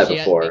didn't know that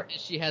before.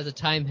 She has a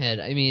time head.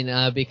 I mean,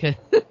 because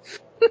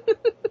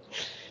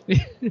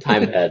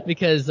time head.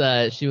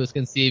 Because she was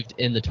conceived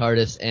in the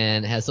TARDIS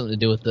and has something to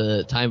do with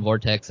the time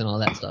vortex and all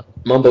that stuff.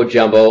 Mumbo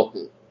jumbo.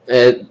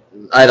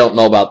 I don't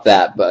know about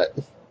that, but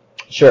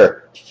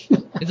sure.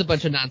 It's a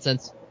bunch of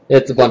nonsense.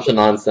 It's a bunch of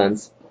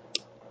nonsense.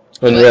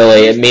 When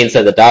really, it means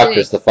that the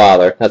Doctor's the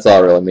father. That's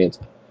all it really means.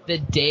 The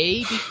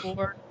day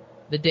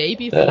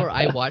before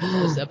I watched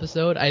this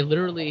episode, I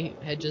literally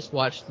had just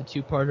watched the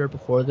two-parter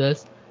before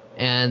this,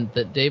 and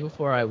the day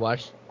before I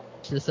watched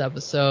this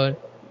episode,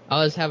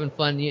 I was having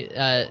fun. Do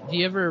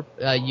you ever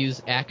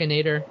use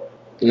Akinator?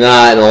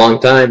 Not in a long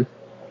time.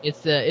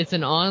 It's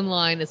an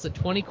online. It's a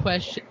 20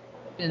 questions,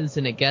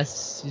 and it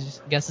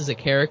guesses a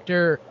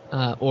character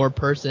or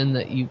person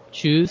that you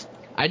choose.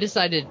 I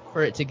decided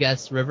for it to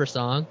guess River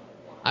Song.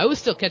 I was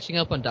still catching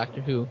up on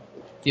Doctor Who.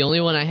 The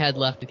only one I had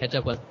left to catch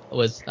up with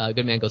was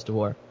Good Man Goes to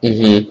War.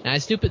 Mm-hmm. And I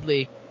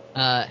stupidly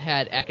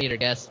had Akinator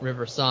guess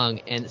River Song,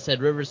 and it said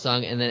River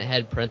Song, and then it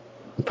had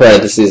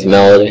Parentheses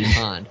melody.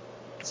 Pond.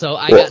 So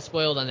I got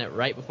spoiled on it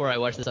right before I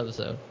watched this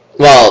episode.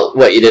 Well,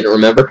 what, you didn't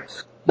remember?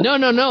 No.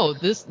 No,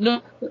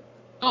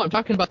 I'm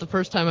talking about the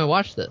first time I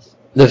watched this.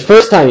 The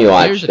first time you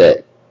watched Years ago.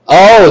 it.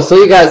 Oh, so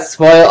you got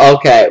spoiled?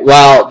 Okay.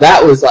 Well,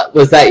 that was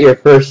that your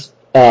first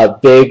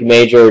big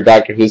major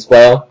Doctor Who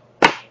spoil?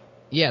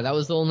 Yeah, that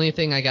was the only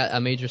thing I got a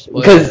major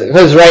spoiler.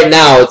 Because right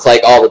now it's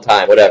like all the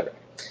time, whatever.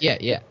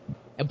 Yeah.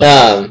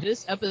 But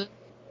this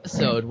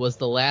episode was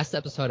the last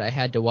episode I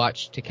had to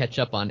watch to catch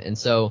up on, and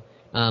so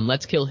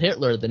Let's Kill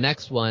Hitler, the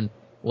next one,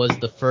 was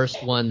the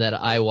first one that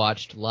I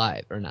watched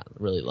live, or not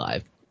really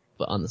live,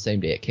 but on the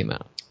same day it came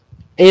out.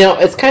 You know,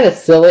 it's kind of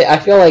silly. I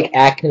feel like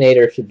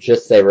Akinator should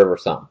just say River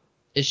Song.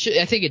 It should.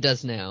 I think it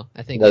does now.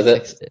 I think Does they it?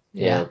 fixed it.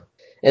 Yeah.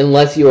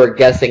 Unless you are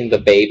guessing the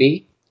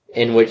baby,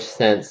 in which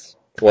sense,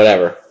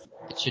 whatever.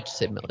 It should just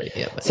say Melody.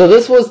 Yeah. But... So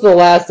this was the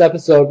last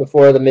episode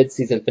before the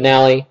mid-season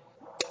finale,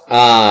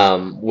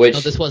 which...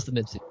 Oh, this was the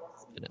mid-season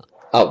finale.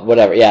 Oh,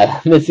 whatever,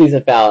 yeah,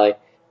 mid-season finale.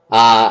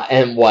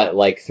 And what,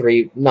 like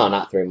 3... No,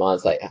 not 3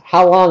 months. Like,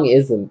 how long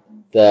is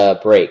the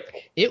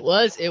break? It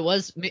was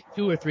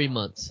 2 or 3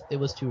 months. It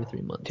was 2 or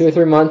 3 months. 2 or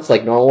 3 months,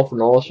 like normal for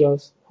normal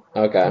shows?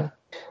 Okay.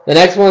 The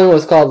next one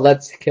was called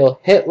Let's Kill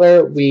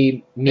Hitler.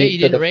 We meet... Hey, you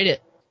didn't rate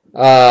it.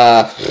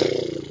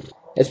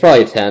 It's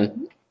probably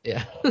 10.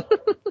 Yeah.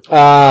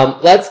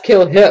 Let's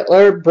Kill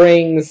Hitler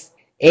brings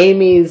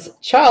Amy's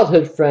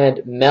childhood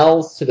friend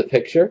Mel's to the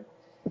picture.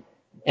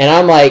 And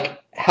I'm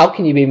like, how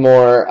can you be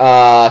more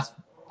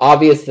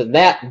obvious than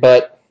that?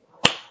 But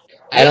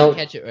I don't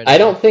catch it right I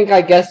don't think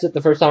I guessed it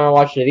the first time I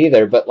watched it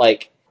either, but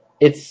like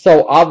it's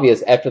so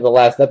obvious after the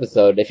last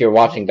episode if you're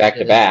watching back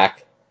to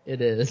back.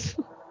 It is.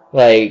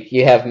 Like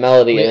you have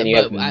Melody and then you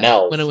have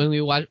Mel.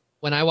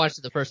 When I watched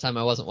it the first time,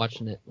 I wasn't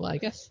watching it. Well, I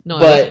guess no,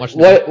 But I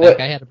wasn't watching it back.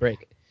 I had a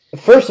break.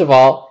 First of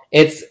all,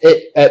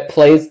 it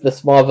plays the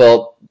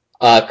Smallville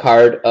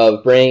card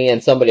of bringing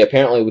in somebody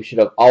apparently we should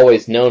have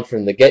always known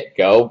from the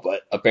get-go,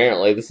 but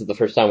apparently this is the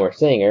first time we're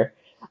seeing her.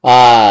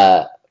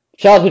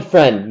 Childhood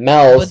friend,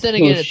 Mel's, but then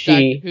again, it's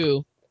Doctor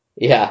Who.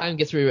 Yeah. Time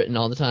gets rewritten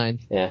all the time.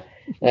 Yeah.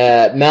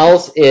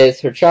 Mel's is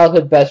her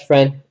childhood best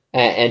friend,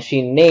 and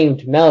she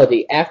named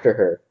Melody after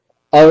her,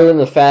 other than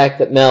the fact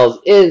that Mel's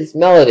is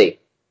Melody.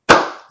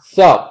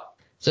 So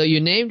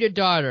you named your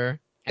daughter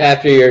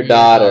after your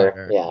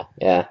daughter.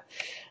 Yeah.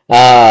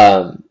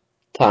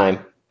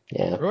 Time.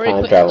 Yeah. Rory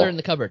time put travel. Hitler in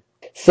the cupboard.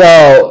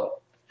 So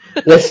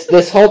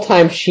this whole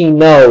time she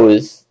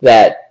knows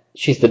that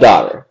she's the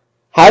daughter.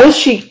 How does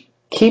she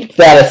keep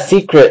that a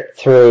secret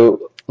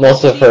through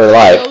most of her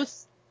life?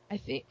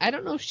 I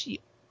don't know if she.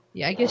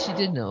 Yeah, I guess she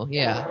did know.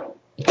 Yeah.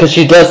 Because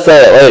she does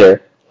say it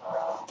later.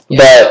 Yeah.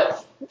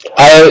 But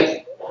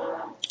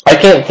I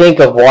can't think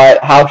of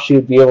how she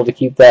would be able to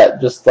keep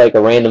that just like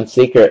a random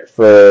secret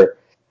for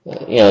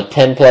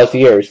 10 plus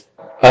years.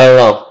 I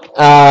don't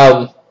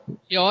know.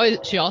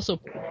 She also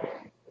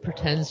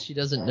pretends she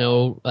doesn't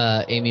know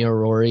Amy or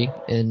Rory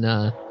in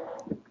the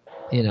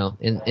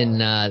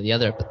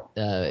other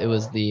it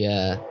was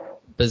the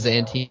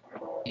Byzantium.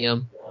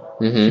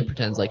 Mm-hmm. She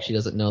pretends like she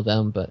doesn't know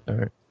them, but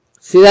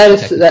see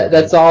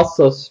that's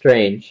also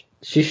strange.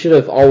 She should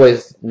have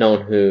always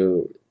known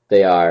who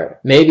they are.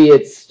 Maybe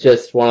it's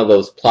just one of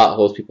those plot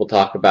holes people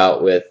talk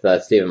about with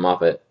Stephen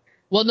Moffat.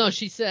 Well, no,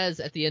 she says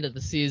at the end of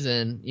the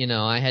season,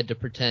 I had to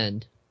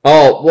pretend.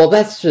 Oh, well,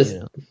 that's just,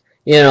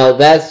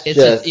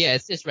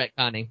 it's just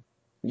retconning.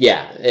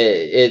 Yeah,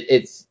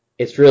 it's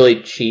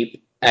really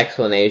cheap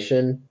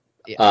explanation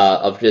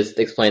of just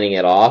explaining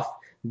it off,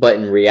 but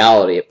in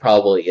reality, it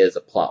probably is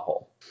a plot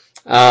hole.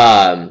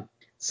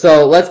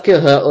 So Let's Kill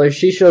Hitler.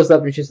 She shows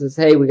up and she says,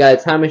 "Hey, we got a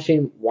time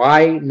machine.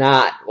 Why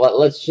not?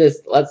 Let's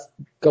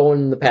go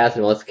in the past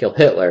and let's kill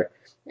Hitler."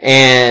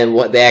 And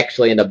what they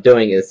actually end up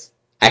doing is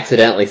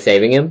accidentally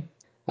saving him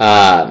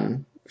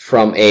from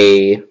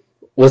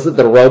was it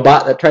the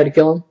robot that tried to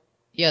kill him?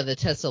 Yeah, the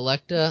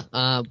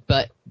Tesselecta.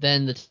 But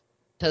then the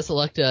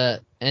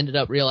Tesselecta ended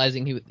up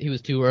realizing he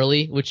was too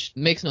early, which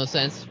makes no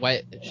sense.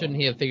 Why shouldn't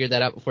he have figured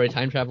that out before he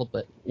time traveled?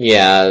 But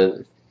yeah.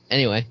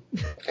 Anyway.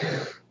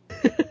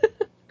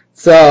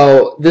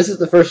 So this is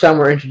the first time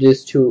we're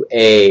introduced to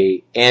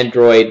a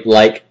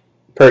android-like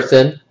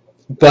person.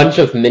 Bunch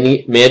of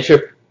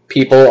miniature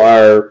people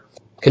are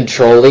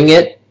controlling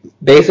it,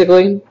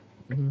 basically.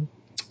 Mm-hmm.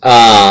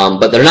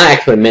 But they're not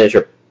actually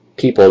miniature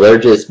people. They're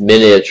just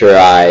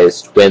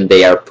miniaturized when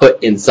they are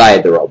put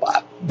inside the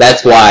robot.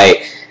 That's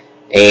why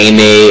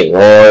Amy, and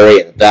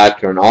Rory, and the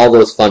Doctor, and all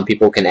those fun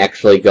people can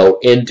actually go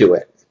into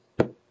it.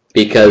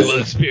 Because you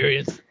will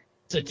experience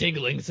a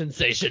tingling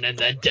sensation and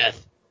then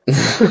death.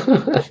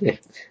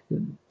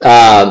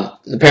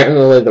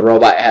 Apparently the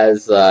robot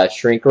has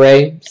shrink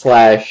ray /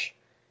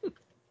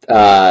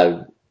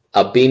 a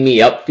beam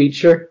me up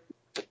feature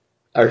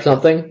or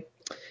something.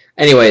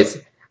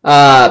 Anyways,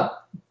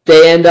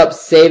 they end up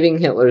saving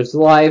Hitler's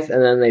life,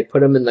 and then they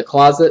put him in the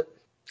closet.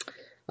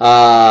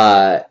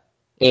 And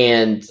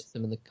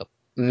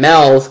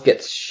Mel's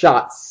gets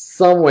shot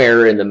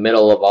somewhere in the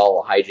middle of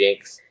all the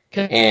hijinks.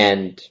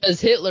 And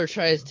as Hitler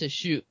tries to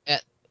shoot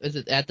is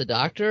it at the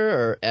doctor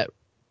or at?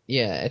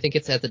 Yeah, I think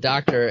it's at the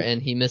doctor,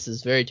 and he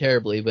misses very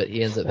terribly, but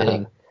he ends up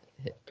hitting.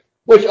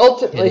 Which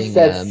ultimately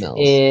sets Mel's.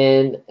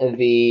 in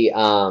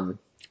the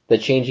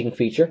changing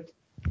feature.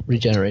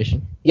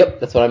 Regeneration. Yep,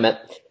 that's what I meant.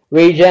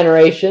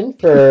 Regeneration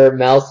for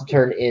Mel's to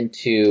turn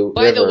into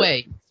By River. the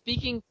way,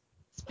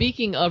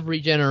 speaking of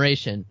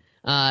regeneration,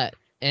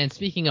 and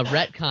speaking of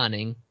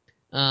retconning,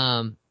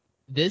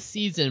 this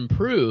season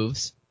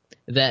proves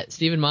that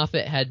Stephen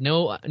Moffat had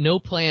no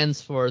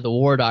plans for the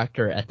War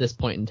Doctor at this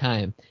point in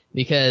time,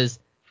 because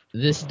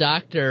this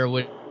Doctor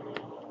would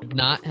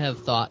not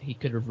have thought he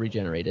could have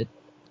regenerated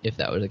if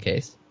that were the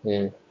case.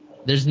 Mm.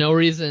 There's no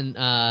reason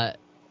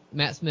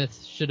Matt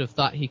Smith should have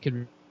thought he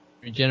could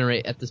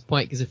regenerate at this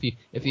point, because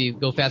if you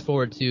go fast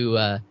forward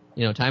to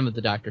Time of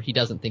the Doctor, he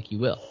doesn't think he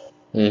will.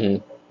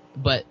 Mm-hmm.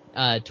 But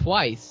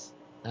twice,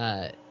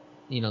 the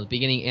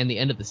beginning and the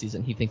end of the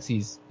season, he thinks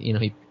he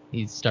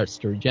starts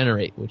to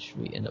regenerate, which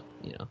we end up,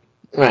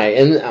 Right,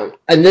 and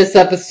in this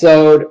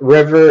episode,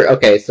 River.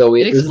 Okay, so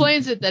it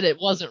explains it that it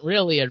wasn't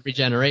really a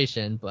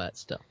regeneration, but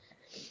still.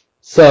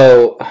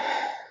 So,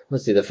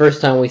 let's see. The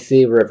first time we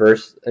see River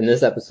in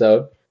this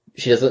episode,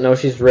 she doesn't know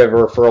she's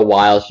River for a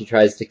while. She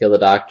tries to kill the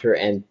Doctor,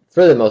 and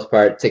for the most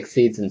part,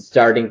 succeeds in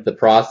starting the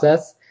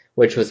process,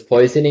 which was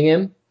poisoning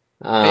him.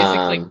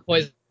 Basically,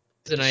 poison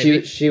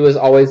ivy. She was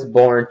always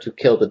born to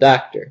kill the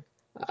Doctor.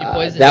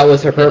 That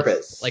was her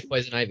purpose. Like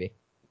poison ivy.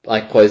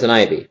 Like poison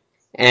ivy.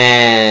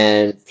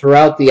 And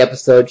throughout the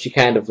episode, she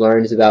kind of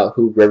learns about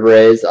who River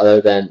is,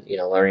 other than,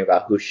 learning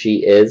about who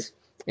she is.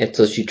 And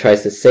so she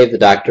tries to save the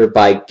Doctor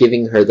by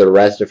giving her the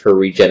rest of her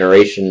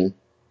regeneration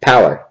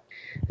power.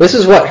 This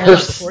is what her...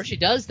 Before she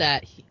does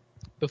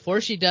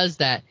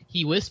that,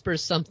 he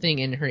whispers something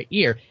in her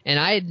ear. And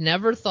I had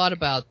never thought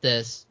about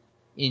this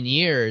in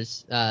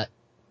years,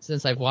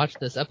 since I've watched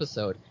this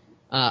episode.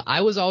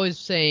 I was always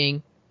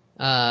saying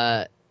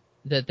that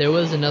there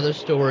was another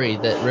story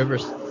that River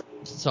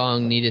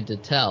Song needed to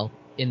tell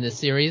in this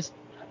series.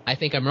 I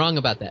think I'm wrong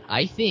about that.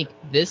 I think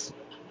this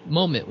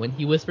moment when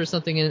he whispers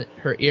something in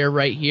her ear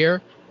right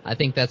here, I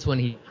think that's when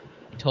he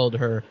told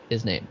her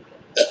his name.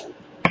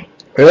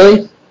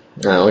 Really?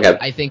 Oh, okay.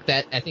 I think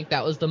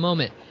that was the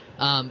moment.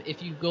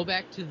 If you go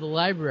back to the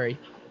library,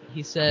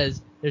 he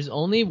says, "There's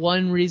only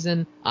one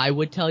reason I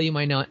would tell you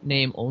my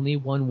name, only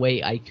one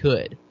way I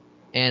could."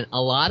 And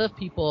a lot of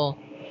people,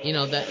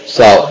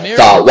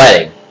 that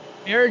wedding.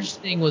 Marriage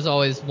thing was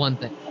always one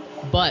thing,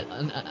 but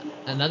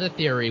another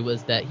theory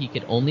was that he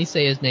could only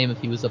say his name if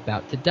he was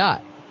about to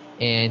die,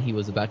 and he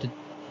was about to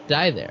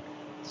die there.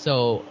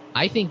 So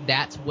I think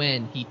that's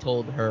when he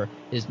told her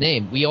his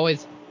name. We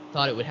always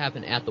thought it would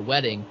happen at the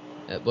wedding,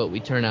 but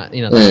we turn out,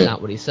 that's not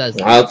what he says.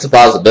 Well, it's a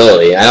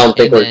possibility. I don't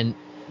think we'll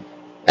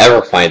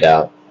ever find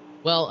out.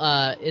 Well,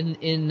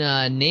 in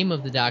Name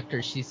of the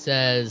Doctor, she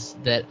says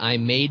that I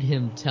made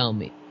him tell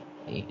me,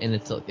 and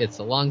it's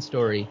a long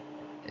story,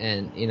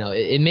 and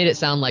it made it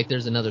sound like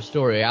there's another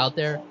story out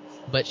there,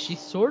 but she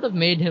sort of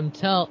made him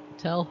tell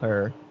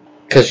her,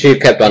 because she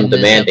kept on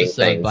demanding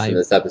things in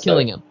this episode,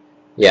 killing him.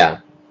 Yeah.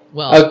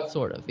 Well,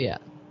 sort of, yeah.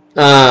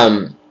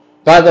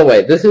 By the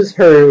way, this is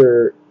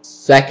her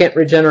second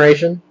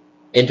regeneration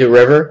into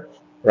River,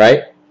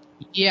 right?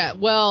 Yeah.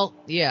 Well,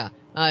 yeah.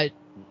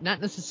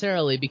 Not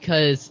necessarily,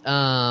 because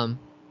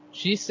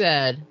she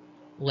said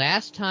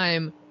last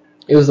time...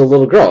 It was a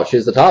little girl. She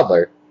was a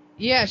toddler.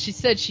 Yeah, she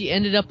said she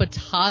ended up a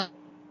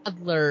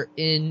toddler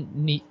in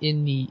New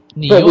York.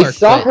 But we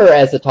saw her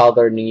as a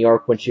toddler in New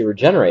York when she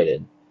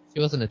regenerated. She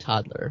wasn't a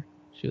toddler.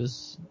 She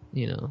was,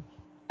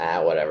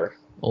 whatever.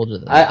 Older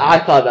than that. I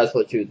thought that's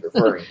what she was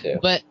referring to.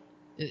 But,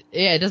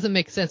 yeah, it doesn't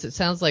make sense. It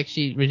sounds like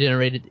she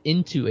regenerated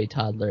into a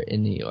toddler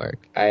in New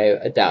York.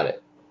 I doubt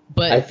it.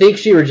 But I think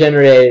she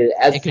regenerated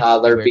as a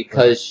toddler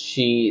because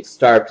she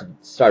starved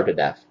to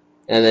death,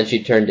 and then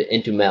she turned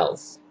into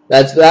Mel's.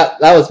 That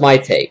was my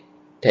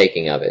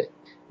taking of it.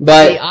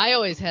 But see, I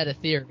always had a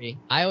theory,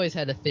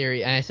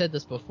 and I said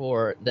this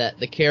before, that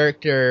the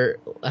character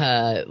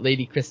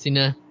Lady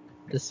Christina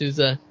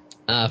D'Souza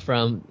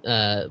from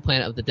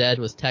Planet of the Dead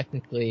was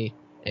technically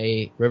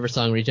a River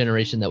Song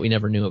regeneration that we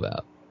never knew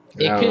about.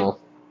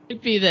 It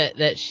could be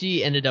that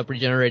she ended up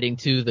regenerating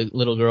to the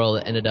little girl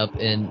that ended up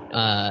in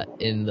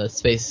the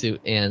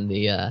spacesuit and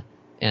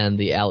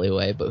the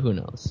alleyway, but who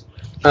knows?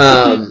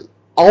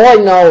 All I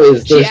know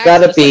is there's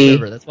gotta be.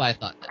 Like River, that's why I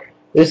thought that.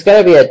 There's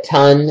gotta be a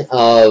ton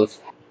of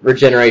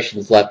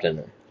regenerations left in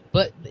her.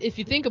 But if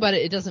you think about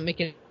it, it doesn't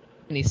make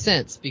any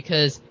sense,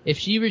 because if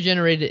she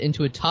regenerated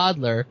into a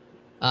toddler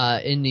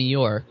in New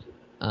York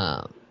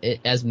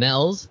as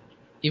Mel's,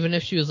 even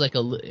if she was like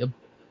a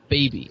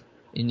baby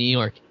in New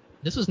York,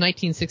 this was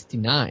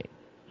 1969.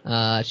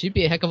 she'd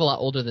be a heck of a lot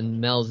older than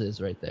Mel's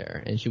is right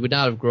there, and she would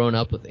not have grown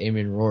up with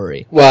Amy and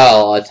Rory.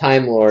 Well, a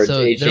Time Lord's So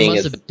there aging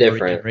must is have been more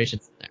different.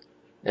 regenerations in there.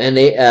 And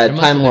There must have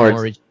Time been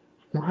Lord's...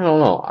 more I don't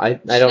know. I She's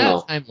don't not know.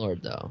 a Time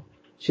Lord though.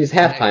 She's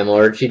half Time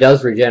Lord. She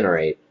does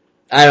regenerate.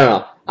 I don't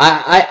know.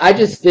 I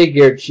just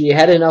figured she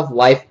had enough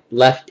life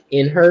left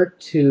in her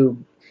to,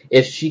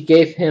 if she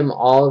gave him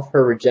all of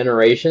her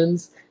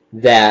regenerations,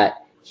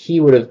 that he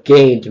would have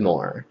gained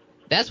more.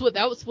 That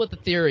was what the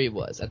theory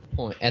was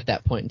at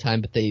that point in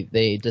time, but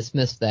they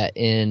dismissed that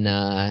in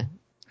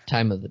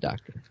Time of the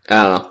Doctor.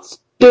 I don't know.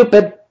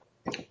 Stupid.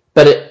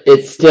 But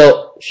it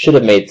still should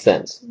have made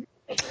sense.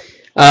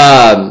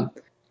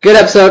 Good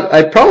episode.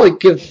 I'd probably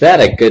give that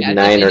a good 9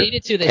 if or they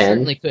needed to, they 10.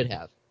 certainly could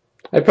have.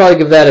 I'd probably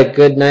give that a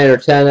good 9 or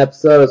 10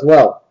 episode as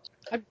well.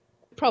 I'd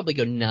probably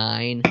go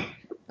 9.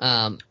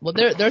 Well,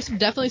 there's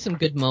definitely some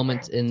good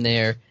moments in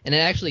there, and it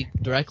actually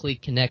directly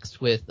connects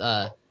with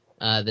the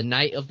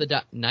Night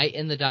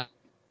in the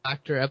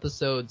Doctor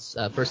episodes,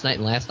 First Night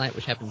and Last Night,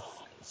 which happened.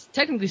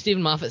 Technically,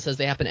 Stephen Moffat says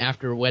they happen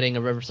after Wedding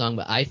of River Song,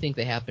 but I think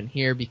they happen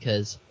here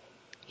because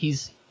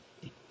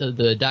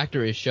the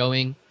Doctor is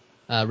showing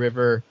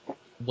River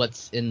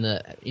what's in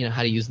the,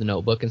 how to use the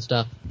notebook and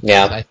stuff.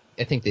 Yeah. So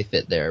I think they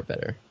fit there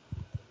better.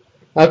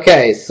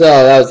 Okay, so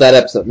that was that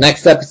episode.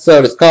 Next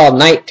episode is called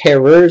Night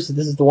Terrors.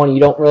 This is the one you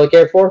don't really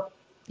care for?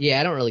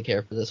 Yeah, I don't really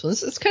care for this one.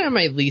 It's kind of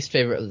my least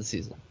favorite of the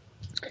season.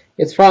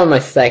 It's probably my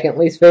second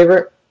least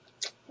favorite.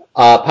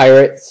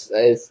 Pirates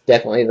is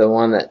definitely the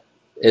one that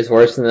is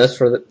worse than this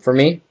for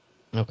me.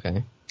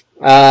 Okay.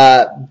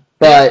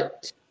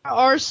 But There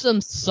are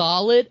some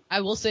solid, I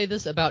will say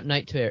this about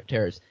Night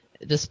Terrors.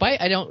 Despite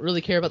I don't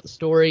really care about the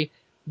story,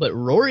 but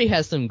Rory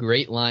has some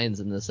great lines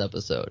in this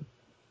episode.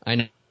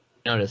 I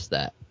noticed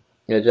that.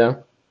 yeah,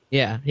 Joe.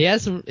 Yeah, he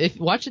has some. If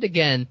watch it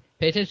again,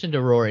 pay attention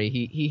to Rory.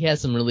 He has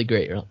some really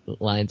great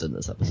lines in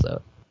this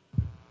episode.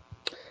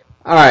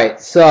 Alright,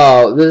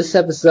 so this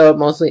episode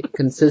mostly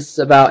consists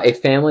about a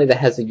family that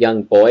has a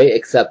young boy,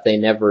 except they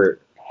never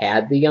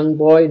had the young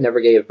boy,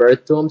 never gave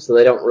birth to him, so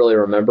they don't really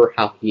remember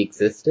how he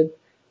existed.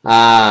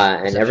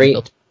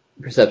 Perception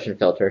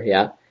filter,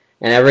 yeah.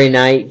 And every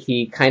night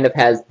he kind of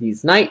has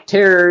these night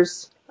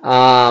terrors,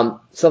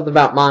 something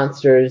about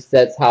monsters.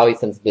 That's how he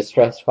sends a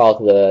distress call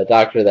to the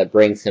doctor that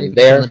brings him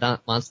there.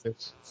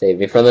 Monsters. Save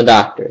me from the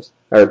doctors.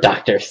 Or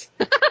doctors.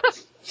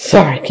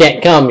 Sorry,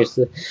 can't come.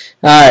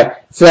 Alright,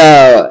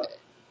 so,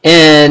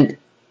 and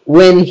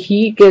when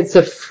he gets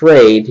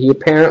afraid, he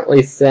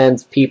apparently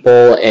sends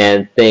people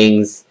and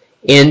things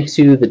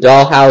into the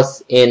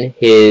dollhouse in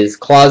his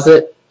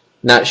closet.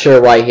 Not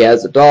sure why he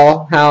has a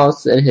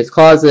dollhouse in his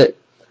closet.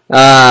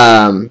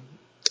 And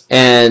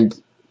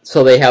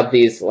so they have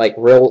these, like,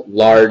 real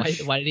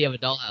large... Why did he have a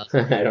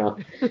dollhouse? I don't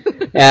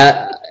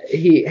know.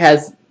 He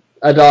has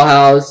a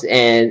dollhouse,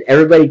 and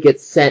everybody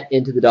gets sent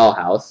into the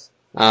dollhouse.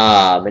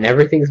 And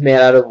everything's made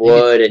out of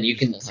wood, and you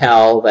can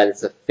tell that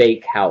it's a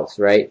fake house,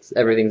 right?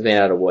 Everything's made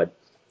out of wood,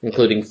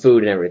 including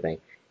food and everything.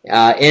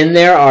 In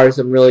there are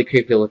some really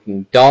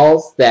creepy-looking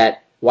dolls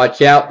that,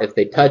 watch out, if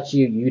they touch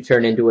you, you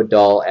turn into a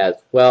doll as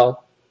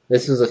well.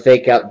 This was a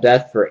fake-out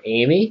death for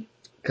Amy.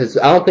 Because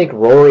I don't think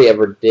Rory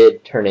ever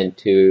did turn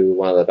into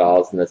one of the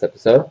dolls in this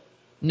episode.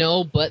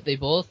 No, but they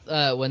both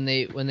when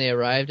they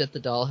arrived at the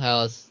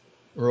dollhouse,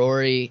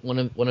 Rory one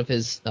of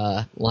his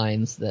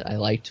lines that I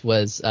liked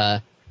was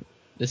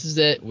 "This is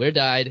it, we're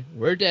dead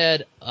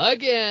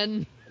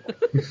again."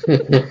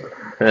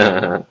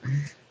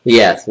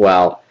 Yes,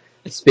 well,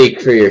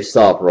 speak for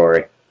yourself,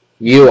 Rory.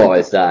 You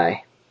always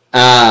die.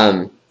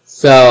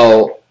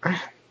 So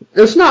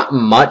there's not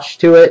much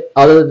to it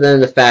other than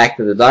the fact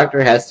that the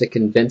doctor has to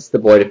convince the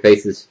boy to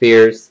face his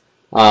fears,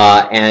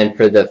 and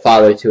for the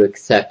father to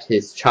accept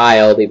his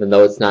child, even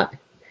though it's not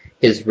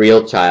his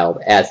real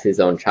child, as his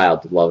own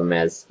child, to love him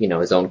as,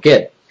 his own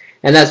kid.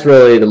 And that's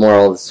really the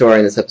moral of the story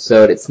in this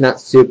episode. It's not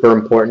super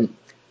important.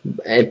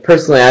 And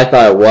personally, I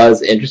thought it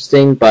was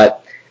interesting,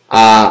 but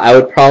I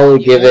would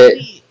probably give it...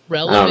 The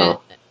relevant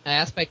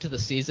aspect of the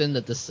season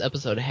that this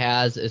episode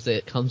has is that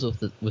it comes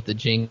with the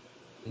jingle.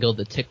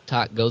 The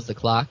tick-tock goes the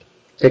clock.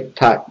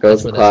 Tick-tock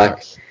goes the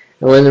clock. Starts.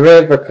 And when the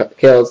river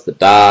kills the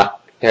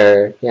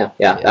doctor... Yeah,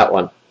 that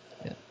one.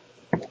 Yeah.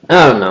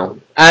 I don't know.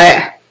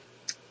 I'd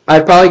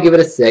probably give it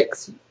a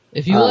 6.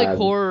 If you like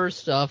horror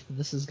stuff,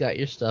 this has got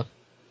your stuff.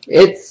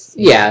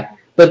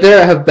 But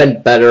there have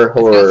been better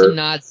horror...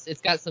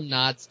 It's got some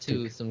nods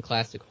to some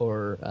classic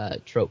horror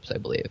tropes, I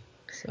believe.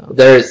 So.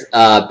 There's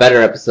a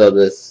better episode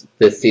this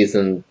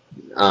season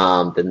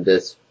than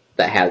this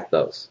that has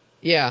those.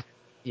 Yeah.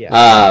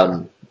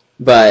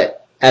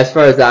 But as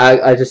far as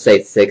I just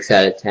say 6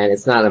 out of 10.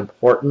 It's not an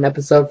important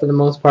episode for the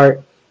most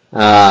part.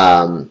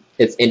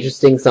 It's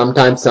interesting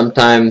sometimes.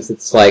 Sometimes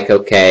it's like,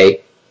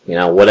 okay,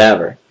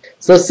 whatever.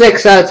 So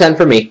 6 out of 10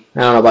 for me. I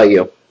don't know about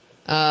you.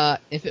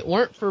 If it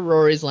weren't for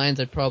Rory's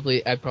lines, I'd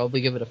probably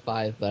give it a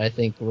 5. But I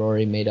think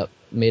Rory made a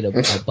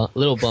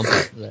little bump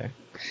up there.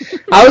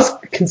 I was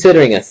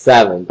considering a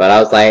 7, but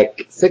I was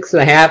like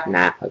 6.5.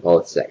 Nah, I'll go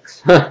with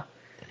 6.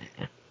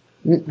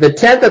 The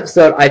 10th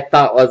episode I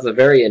thought was a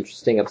very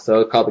interesting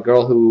episode called The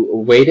Girl Who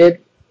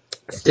Waited.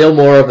 Still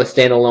more of a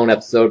standalone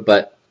episode,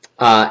 but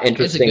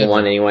interesting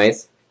one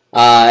anyways.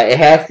 It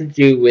has to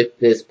do with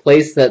this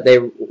place that they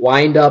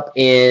wind up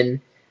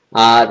in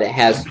that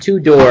has two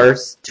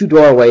doorways.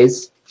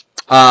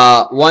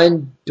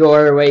 One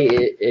doorway,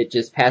 it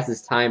just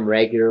passes time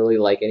regularly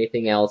like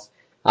anything else.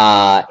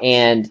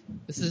 And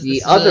This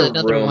is other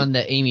another room, one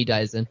that Amy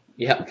dies in.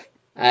 Yep.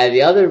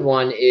 The other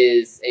one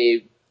is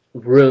a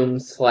room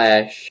 /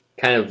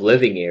 kind of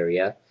living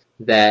area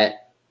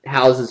that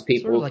houses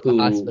people Sort of like who...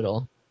 a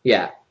hospital.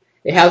 Yeah.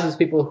 It houses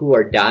people who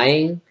are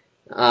dying,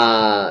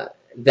 that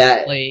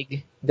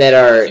Plague. that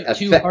are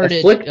Two-hearted,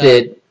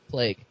 afflicted...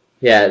 plague.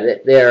 Yeah,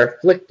 they are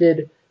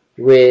afflicted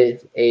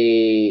with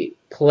a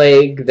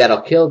plague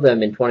that'll kill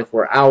them in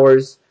 24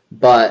 hours,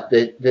 but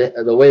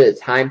the way that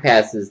time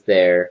passes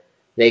there,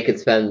 they could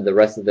spend the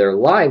rest of their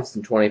lives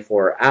in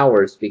 24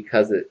 hours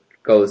because it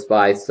goes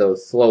by so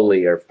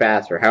slowly or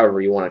fast or however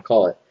you want to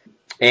call it.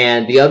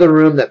 And the other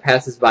room that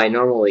passes by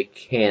normally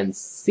can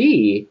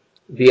see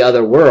the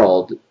other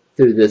world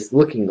through this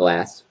looking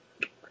glass.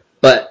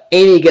 But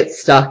Amy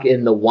gets stuck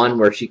in the one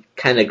where she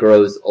kind of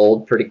grows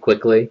old pretty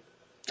quickly.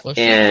 Well,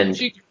 And-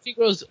 she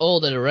grows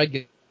old at a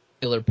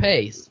regular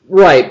pace.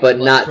 Right, but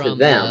not to from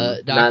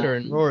them. Dr.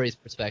 and Rory's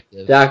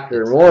perspective.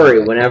 Dr. It's Rory,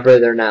 not whenever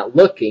they're not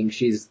looking,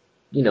 she's,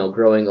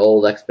 growing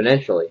old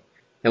exponentially.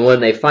 And when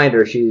they find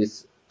her,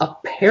 she's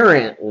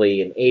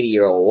apparently an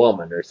 80-year-old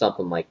woman or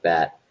something like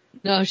that.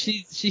 No,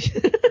 she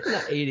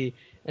not 80.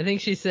 I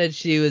think she said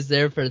she was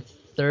there for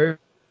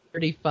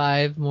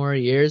 35 more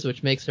years,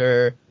 which makes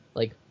her,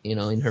 in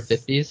her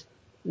 50s.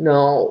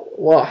 No,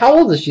 well, how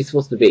old is she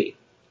supposed to be,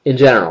 in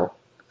general?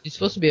 She's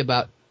supposed to be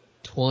about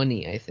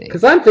 20, I think.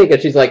 Because I'm thinking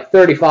she's like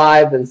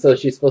 35, and so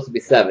she's supposed to be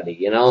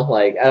 70, I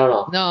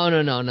don't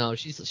know. No.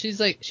 She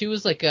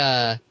was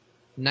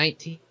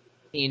 19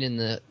 in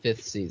the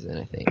 5th season,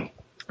 I think.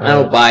 I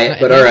don't buy it,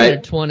 but 19 or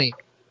alright. 20.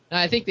 No,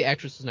 I think the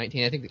actress was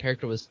 19. I think the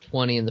character was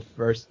 20 in the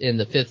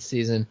 5th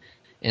season,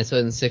 and so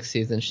in the 6th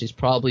season she's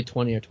probably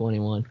 20 or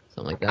 21,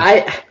 something like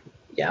that.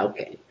 Yeah,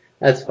 okay.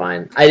 That's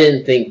fine. I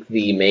didn't think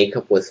the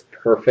makeup was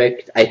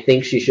perfect. I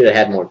think she should have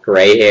had more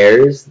gray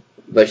hairs,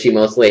 but she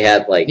mostly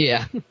had,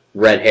 Yeah.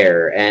 red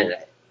hair.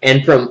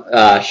 And from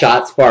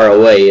shots far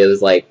away, it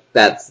was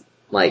that's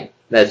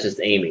just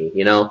Amy,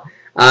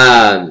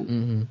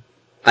 Mm-hmm.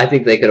 I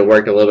think they could have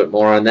worked a little bit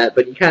more on that,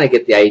 but you kind of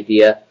get the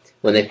idea.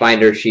 When they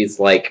find her, she's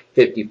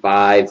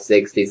 55,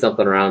 60,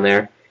 something around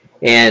there.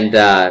 And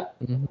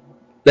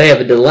they have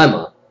a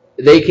dilemma.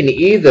 They can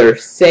either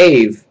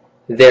save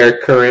their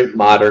current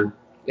modern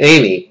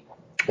Amy,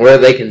 or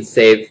they can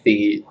save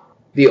the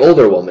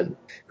older woman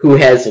who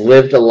has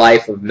lived a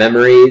life of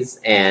memories,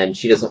 and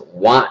she doesn't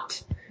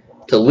want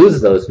to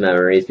lose those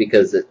memories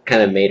because it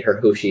kind of made her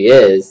who she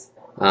is.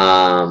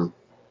 And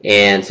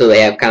so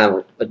they have kind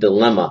of a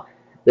dilemma.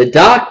 The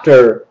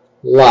doctor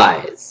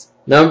lies.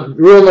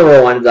 Rule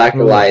number 1, the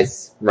doctor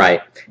lies,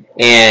 right.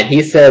 And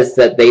he says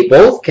that they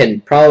both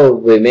can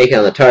probably make it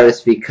on the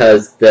TARDIS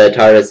because the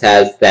TARDIS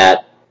has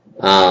that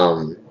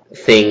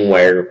thing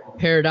where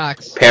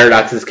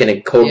paradoxes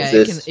can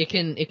coexist. Yeah,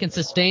 it can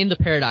sustain the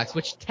paradox,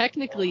 which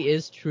technically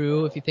is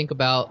true if you think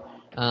about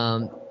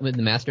when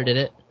the Master did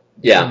it.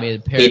 Yeah,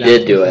 he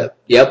did do it.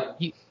 Yep.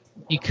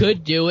 You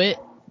could do it,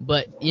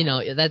 but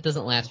that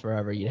doesn't last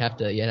forever. You'd have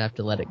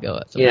to let it go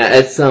at some point.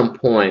 At some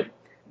point.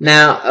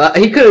 Now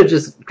he could have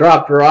just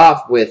dropped her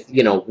off with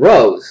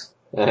Rose,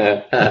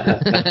 where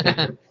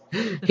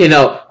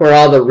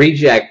all the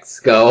rejects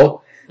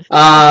go.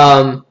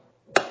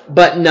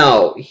 But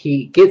no,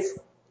 he gets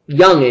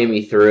young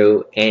Amy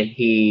through, and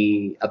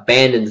he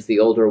abandons the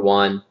older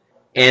one.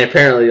 And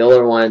apparently the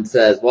older one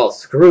says, well,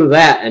 screw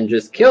that, and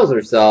just kills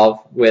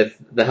herself with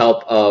the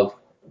help of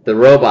the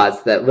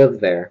robots that live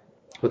there,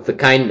 with the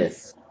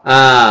kindness.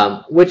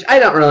 Which I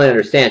don't really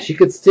understand. She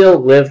could still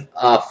live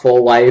a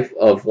full life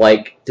of,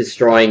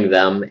 destroying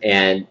them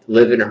and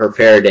live in her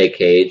Faraday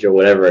cage, or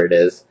whatever it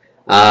is.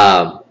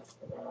 But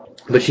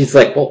she's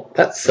like, well,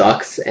 that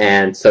sucks,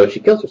 and so she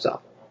kills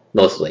herself,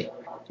 mostly.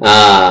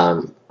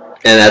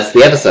 And that's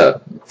the episode.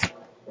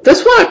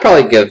 This one I'd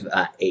probably give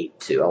 8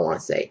 to, I want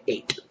to say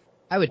 8.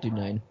 I would do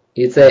 9.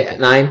 You'd say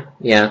 9?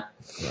 Yeah.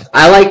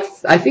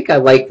 I think I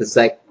like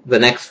the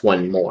next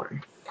one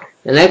more.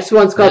 The next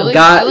one's called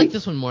I like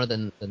this one more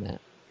than that.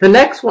 The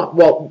next one,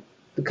 well,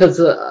 because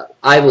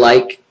I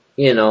like,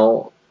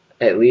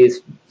 at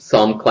least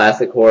some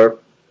classic horror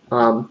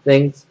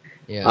things.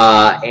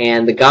 Yeah.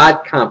 And the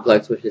God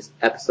Complex, which is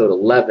episode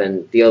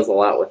 11, deals a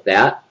lot with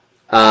that.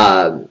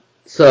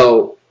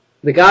 So,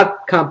 the God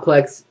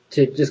Complex,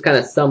 to just kind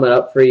of sum it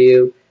up for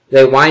you,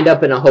 they wind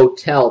up in a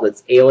hotel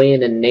that's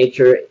alien in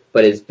nature,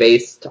 but is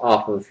based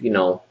off of,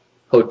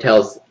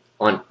 hotels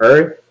on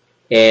Earth.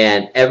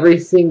 And every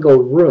single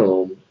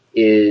room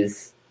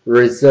is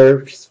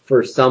reserved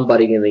for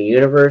somebody in the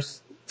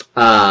universe.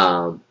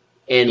 And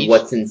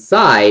what's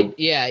inside...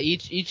 Yeah,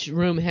 each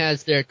room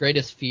has their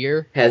greatest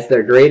fear. Has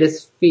their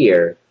greatest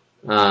fear.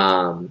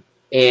 And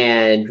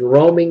and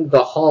roaming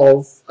the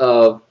halls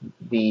of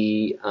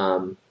the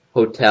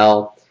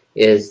hotel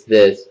is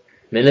this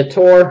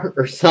Minotaur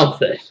or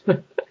something.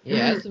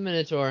 Yeah, it's a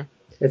Minotaur.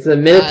 It's a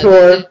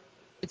Minotaur.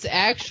 It's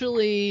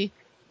actually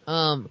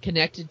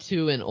connected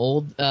to an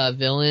old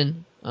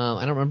villain. I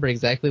don't remember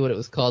exactly what it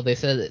was called. They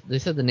said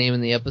the name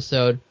in the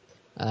episode.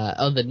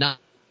 The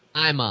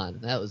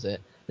Naimon. That was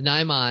it. The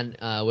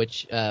Naimon,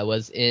 which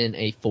was in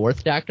a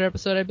Fourth Doctor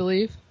episode, I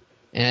believe.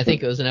 And I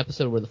think it was an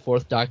episode where the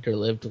Fourth Doctor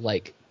lived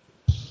like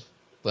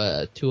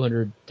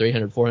 200,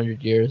 300,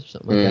 400 years or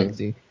something like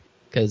that,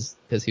 because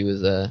he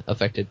was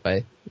affected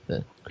by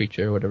the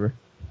creature or whatever.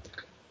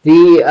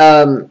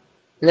 I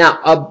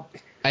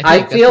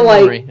feel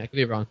like I could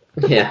be wrong.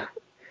 Yeah,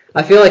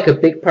 I feel like a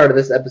big part of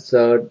this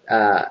episode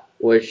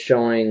was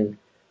showing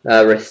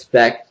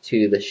respect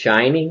to The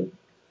Shining.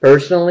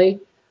 Personally,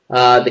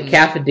 the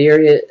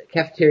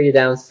cafeteria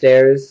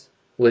downstairs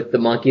with the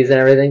monkeys and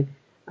everything,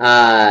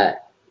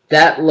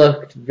 that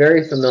looked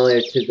very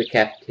familiar to the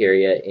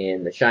cafeteria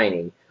in The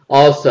Shining.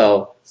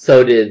 Also,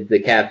 so did the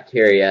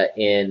cafeteria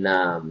in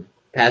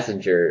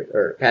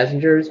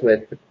Passengers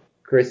with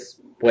Chris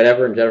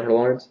whatever and Jennifer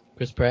Lawrence.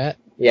 Chris Pratt?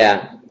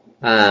 Yeah.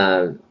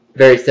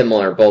 Very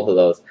similar, both of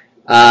those.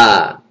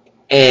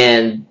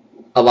 And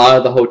a lot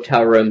of the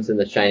hotel rooms in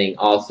The Shining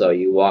also,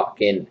 you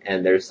walk in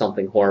and there's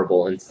something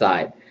horrible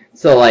inside.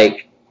 So,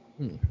 like,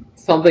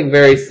 something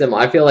very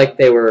similar. I feel like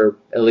they were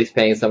at least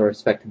paying some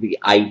respect to the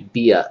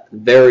idea,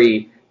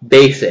 very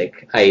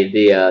basic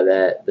idea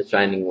that The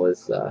Shining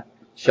was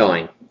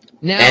showing.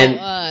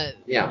 Now,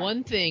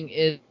 one thing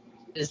is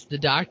the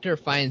Doctor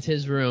finds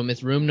his room.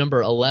 It's room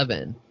number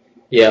 11.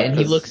 Yeah. And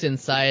he looks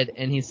inside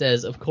and he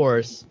says, of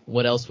course,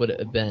 what else would it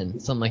have been?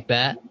 Something like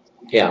that.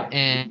 Yeah.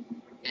 And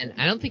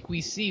I don't think we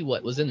see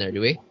what was in there,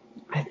 do we?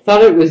 I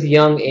thought it was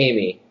young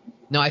Amy.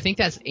 No, I think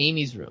that's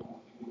Amy's room.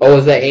 Oh,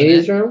 was that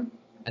Amy's room?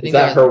 I think is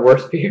that her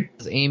worst fear? It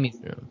was Amy's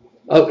room.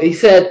 Oh, he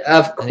said,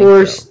 of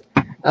course,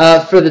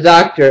 for the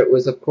Doctor, it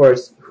was, of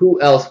course,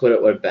 who else would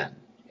it have been?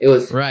 It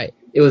was right.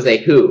 It was a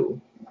who.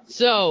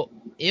 So,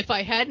 if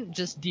I hadn't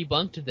just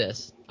debunked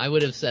this, I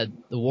would have said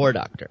the War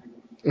Doctor.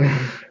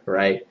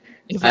 Right.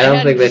 I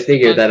don't think they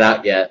figured that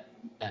out yet.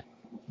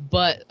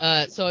 But,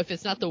 so if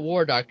it's not the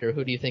War Doctor,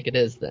 who do you think it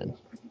is then?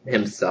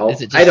 Himself?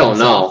 Is it just I don't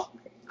himself?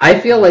 know. I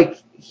feel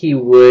like he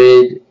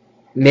would...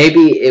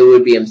 Maybe it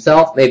would be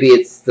himself. Maybe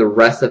it's the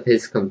rest of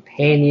his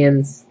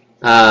companions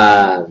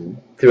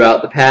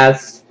throughout the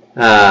past.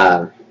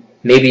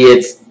 Maybe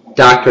it's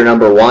Doctor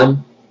Number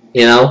 1,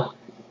 you know?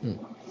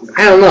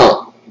 I don't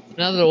know.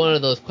 Another one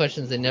of those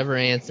questions they never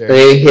answer.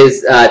 Maybe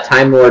his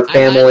Time Lord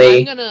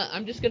family.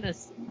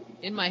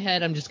 In my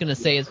head, I'm just gonna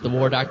say it's the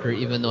War Doctor,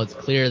 even though it's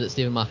clear that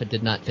Stephen Moffat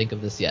did not think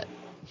of this yet.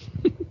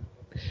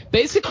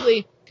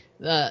 Basically,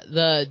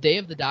 the Day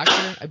of the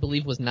Doctor, I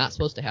believe, was not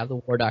supposed to have the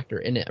War Doctor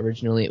in it.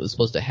 Originally, it was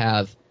supposed to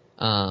have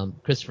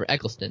Christopher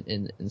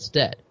Eccleston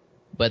instead.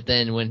 But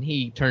then when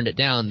he turned it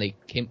down, they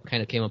came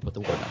up with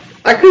the War Doctor.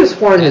 I could have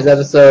sworn his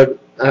episode,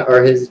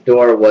 or his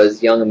door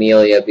was young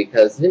Amelia,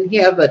 because didn't he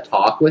have a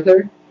talk with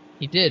her?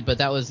 He did, but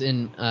that was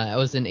in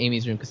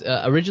Amy's room, because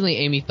originally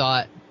Amy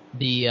thought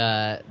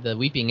the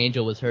Weeping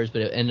Angel was hers,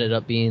 but it ended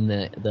up being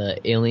the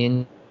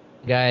alien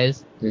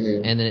guys,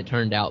 and then it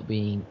turned out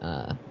being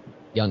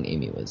young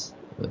Amy was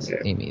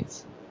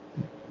Amy's.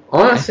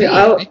 Honestly,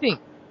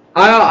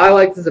 I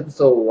like this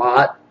episode a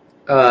lot.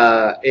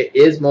 It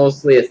is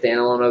mostly a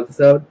standalone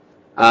episode,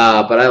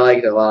 but I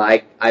liked it a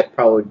lot. I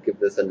probably would give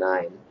this a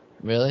 9.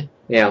 Really?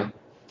 Yeah.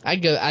 I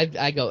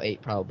go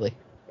 8 probably.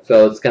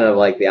 So it's kind of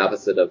like the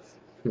opposite of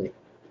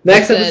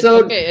next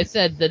episode. Okay, it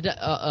said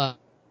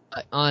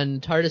on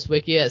TARDIS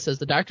Wikia, it says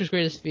the Doctor's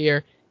greatest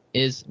fear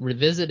is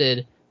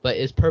revisited, but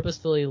is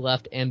purposefully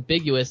left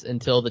ambiguous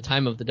until the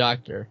time of the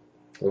Doctor.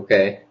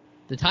 Okay.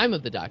 The time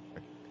of the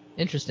Doctor.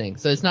 Interesting.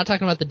 So it's not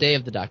talking about the Day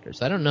of the Doctor.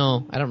 So I don't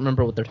know. I don't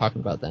remember what they're talking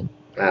about then.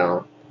 I don't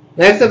know.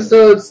 Next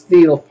episode's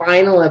the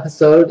final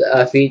episode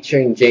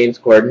featuring James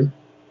Corden.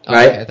 Oh,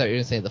 right? Okay, I thought you were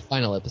going to say the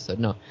final episode.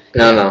 No.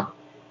 No.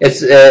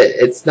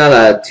 It's not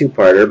a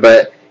two-parter,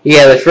 but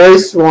yeah, the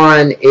first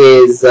one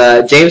is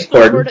James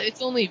Corden.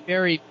 It's only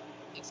very...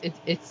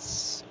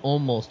 It's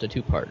almost a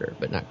two-parter,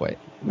 but not quite.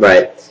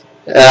 Right.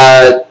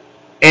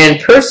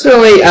 And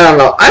personally, I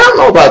don't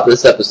know about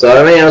this episode.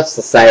 I mean, it's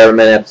the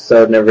Cybermen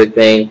episode and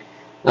everything.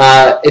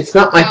 It's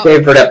not my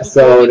favorite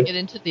episode. Before we get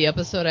into the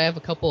episode, I have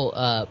a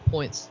couple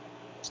points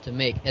to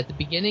make. At the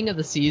beginning of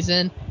the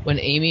season, when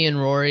Amy and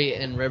Rory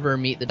and River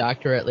meet the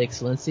Doctor at Lake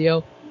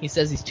Silencio, he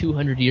says he's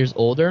 200 years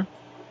older.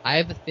 I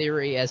have a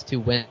theory as to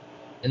when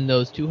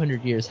those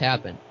 200 years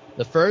happen.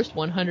 The first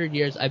 100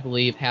 years, I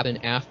believe, happen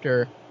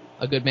after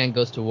A Good Man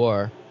Goes to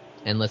War,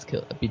 and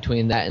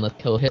between that and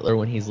Let's Kill Hitler,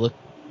 when he's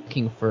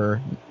looking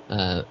for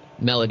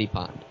Melody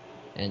Pond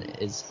and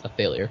is a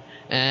failure.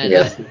 And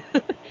yes.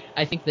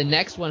 I think the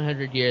next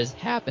 100 years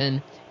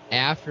happen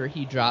after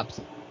he drops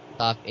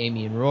off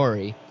Amy and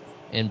Rory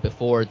and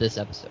before this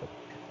episode.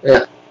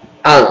 Yeah.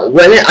 I don't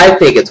know. I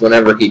think it's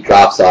whenever he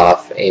drops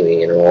off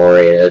Amy and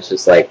Rory, and it's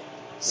just like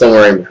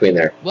somewhere in between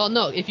there. Well,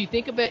 no, if you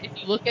think about it,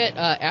 if you look at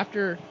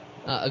after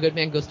A Good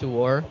Man Goes to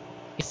War,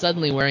 he's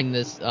suddenly wearing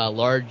this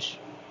large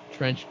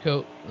trench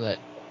coat.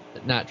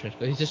 Not trench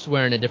coat. He's just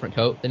wearing a different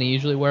coat than he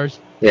usually wears.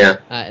 Yeah.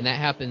 And that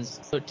happens.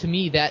 So to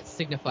me, that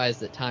signifies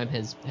that time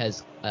has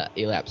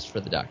elapsed for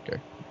the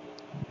Doctor.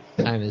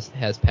 Time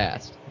has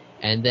passed,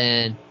 and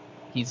then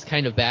he's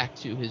kind of back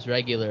to his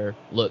regular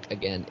look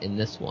again in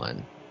this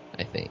one,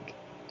 I think.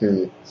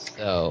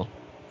 So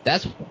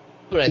that's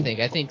what I think.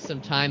 I think some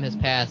time has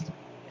passed,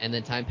 and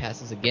then time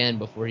passes again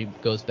before he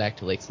goes back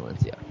to Lake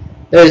Silencia.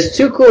 There's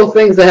two cool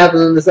things that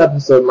happen in this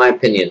episode, in my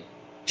opinion.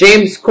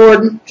 James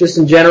Corden, just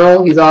in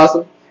general, he's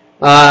awesome.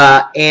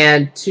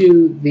 And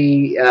to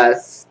the,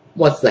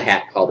 what's the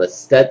hat called? The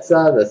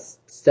Stetson?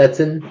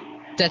 Stetson.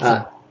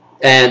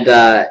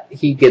 And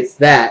he gets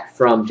that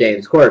from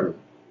James Corden.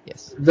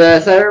 Yes.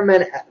 The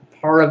Cybermen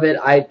part of it,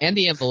 and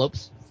the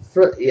envelopes.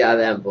 The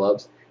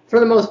envelopes. For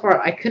the most part,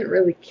 I couldn't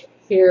really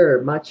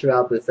care much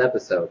about this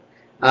episode.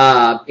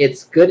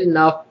 It's good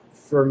enough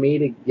for me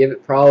to give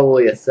it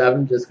probably a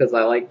 7 just because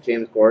I like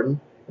James Corden.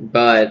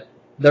 But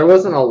there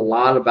wasn't a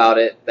lot about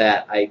it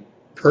that I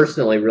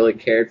personally really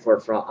cared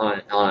for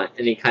on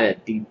any kind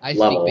of deep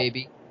level. I Speak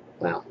Baby.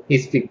 Wow. He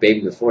spoke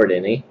baby before,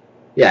 didn't he?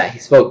 Yeah, he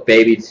spoke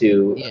baby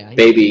to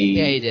baby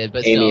yeah, he did,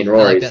 but Amy still, and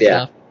Rory's, like that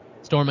stuff.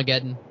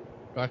 Stormageddon.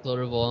 Dark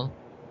Lord of Oil.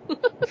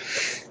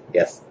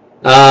 Yes.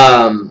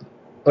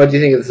 What do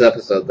you think of this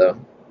episode, though?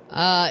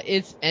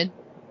 It's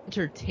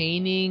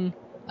entertaining.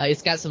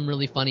 It's got some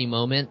really funny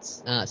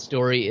moments.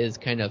 Story is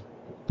kind of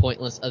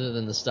pointless, other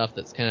than the stuff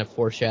that's kind of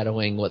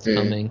foreshadowing what's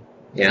coming.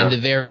 Yeah. And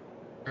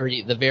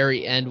the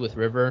very end with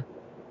River.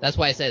 That's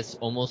why I said it's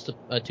almost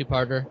a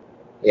two-parter.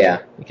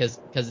 Yeah. Because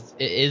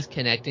it is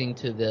connecting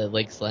to the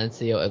Lake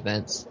Silencio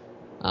events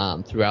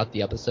throughout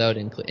the episode,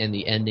 and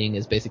the ending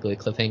is basically a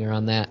cliffhanger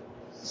on that.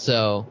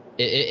 So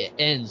it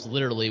ends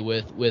literally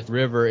with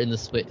River in the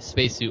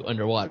spacesuit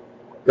underwater.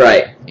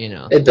 Right. You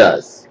know. It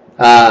does.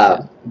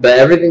 But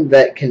everything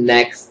that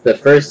connects the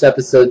first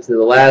episode to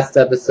the last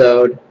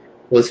episode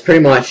was pretty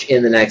much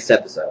in the next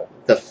episode,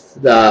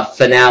 the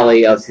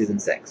finale of season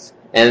 6,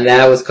 and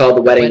that was called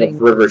The Wedding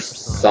of River's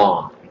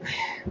Song.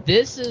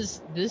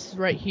 This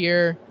right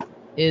here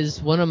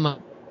is one of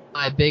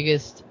my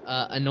biggest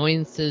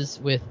annoyances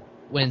with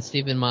when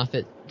Stephen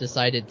Moffat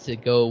decided to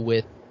go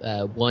with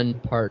one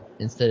part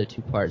instead of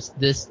 2 parts.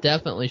 This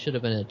definitely should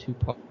have been a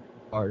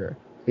 2-parter.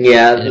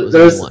 Yeah,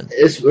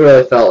 it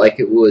really felt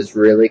like it was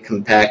really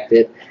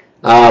compacted.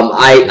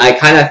 I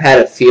kind of had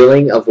a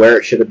feeling of where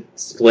it should have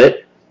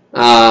split,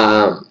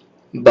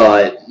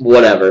 but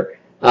whatever.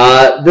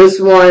 This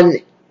one,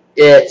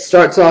 it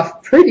starts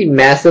off pretty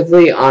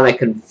massively on a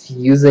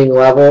confusing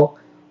level,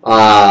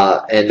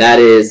 and that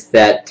is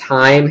that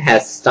time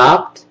has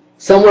stopped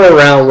somewhere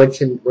around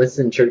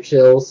Winston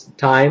Churchill's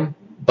time,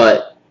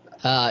 but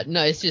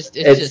no, it's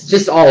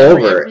just all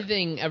over.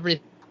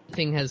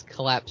 Everything has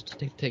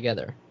collapsed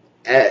together.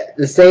 At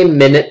the same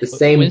minute, the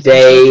same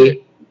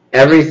day,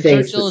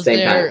 everything's the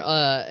same time.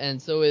 And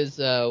so is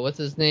what's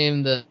his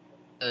name,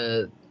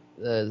 the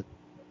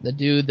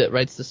dude that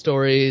writes the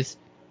stories,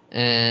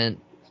 and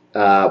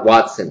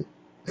Watson.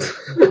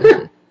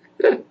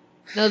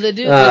 No, the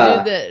dude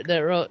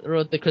that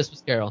wrote the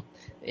Christmas Carol.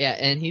 Yeah,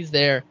 and he's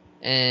there,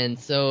 and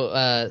so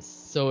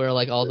are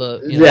like all the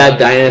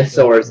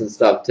dinosaurs and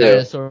stuff too.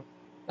 Just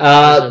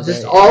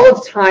all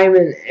of time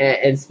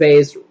and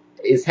space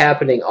is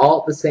happening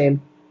all at the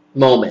same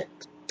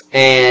moment.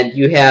 And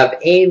you have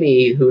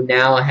Amy, who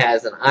now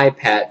has an eye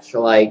patch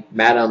like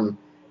Madam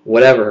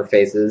whatever her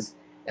face is,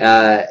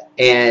 and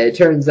it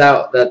turns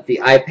out that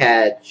the eye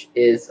patch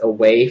is a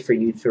way for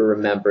you to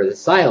remember the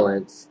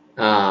silence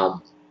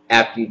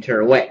after you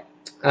turn away.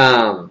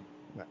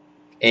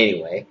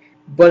 Anyway,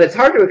 but it's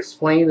hard to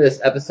explain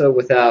this episode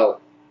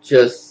without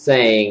just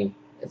saying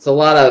it's a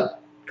lot of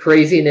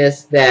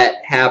craziness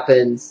that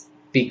happens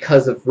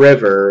because of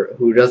River,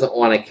 who doesn't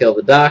want to kill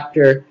the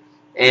Doctor,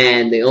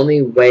 and the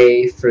only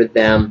way for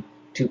them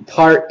to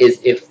part is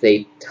if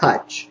they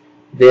touch.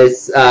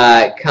 This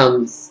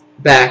comes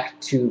back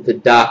to the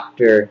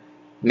Doctor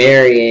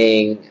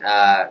marrying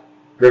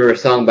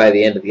River's Song by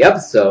the end of the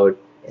episode,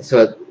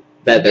 so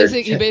that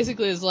he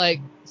basically is like,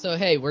 so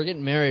hey, we're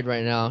getting married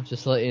right now,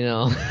 just to let you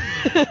know.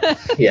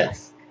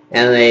 Yes.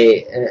 And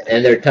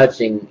their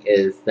touching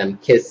is them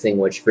kissing,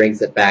 which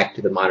brings it back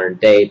to the modern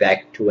day,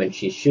 back to when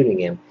she's shooting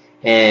him.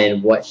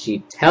 And what she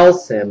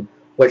tells him,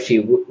 what he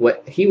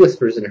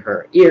whispers in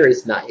her ear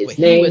is not his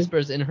name. He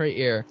whispers in her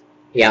ear.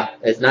 Yeah,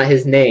 it's not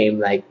his name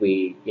like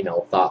we,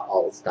 thought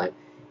all this time.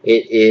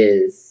 It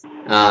is,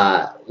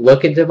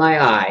 look into my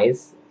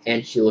eyes,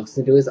 and she looks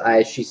into his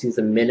eyes. She sees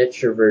a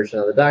miniature version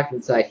of the Doctor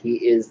inside. He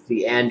is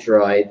the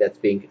android that's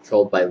being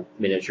controlled by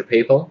miniature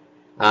people.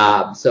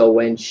 So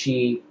when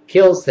she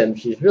kills him,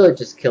 she's really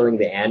just killing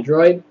the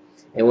android.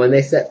 And when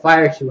they set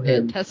fire to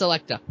him...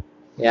 Tesselecta.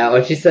 Yeah,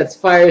 when she sets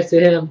fire to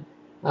him,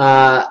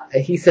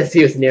 he says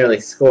he was nearly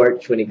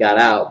scorched when he got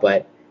out,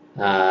 but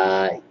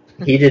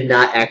he did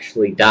not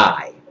actually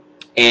die.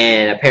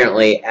 And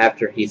apparently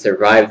after he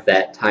survived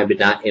that, time did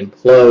not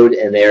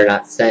implode, and they are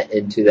not sent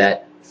into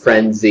that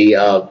frenzy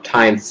of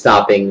time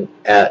stopping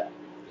at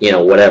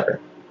whatever.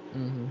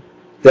 Mm-hmm.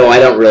 Though I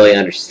don't really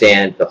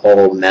understand the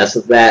whole mess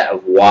of that,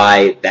 of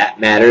why that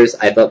matters.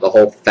 I thought the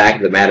whole fact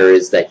of the matter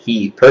is that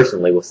he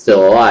personally was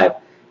still alive.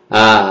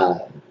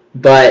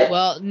 But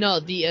well,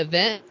 no, the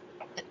event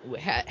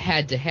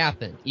had to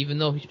happen, even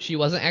though she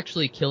wasn't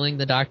actually killing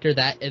the Doctor.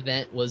 That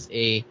event was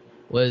a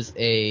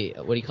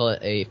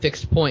a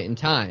fixed point in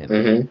time,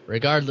 mm-hmm.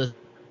 regardless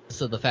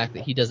of the fact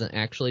that he doesn't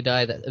actually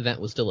die. That event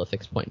was still a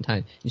fixed point in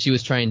time, and she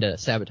was trying to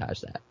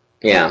sabotage that.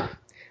 Yeah.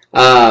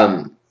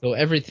 So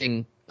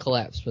everything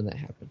collapsed when that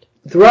happened.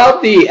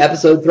 Throughout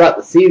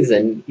the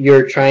season,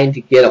 you're trying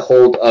to get a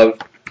hold of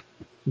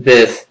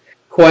this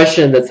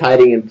question that's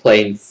hiding in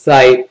plain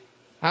sight.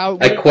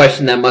 A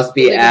question that must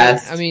be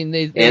asked. I mean,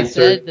 they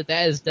said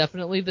that is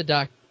definitely the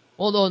Doctor.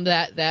 Well, no,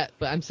 that.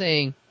 But I'm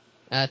saying,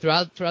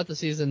 throughout the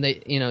season,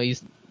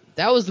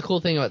 that was the cool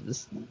thing about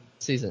this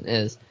season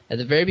is at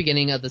the very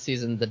beginning of the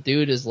season, the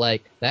dude is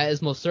like, that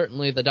is most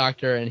certainly the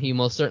Doctor, and he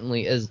most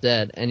certainly is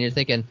dead. And you're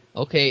thinking,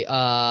 okay,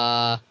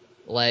 how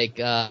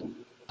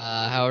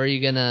are you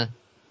gonna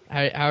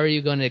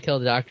kill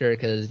the Doctor?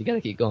 Because you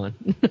gotta keep going.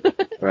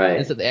 Right.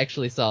 And so they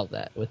actually solved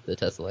that with the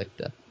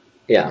Tesseract.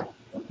 Yeah.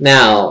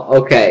 Now,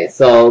 okay,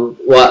 so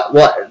what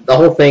the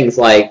whole thing's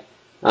like,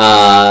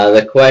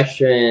 the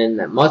question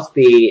that must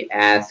be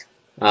asked,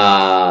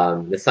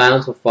 the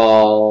silence will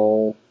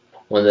fall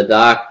when the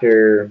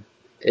Doctor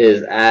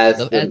is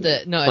asked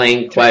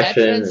plain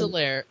question. At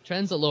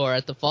Trenzalore,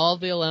 at the fall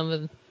of the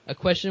 11th, a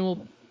question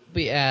will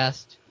be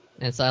asked,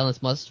 and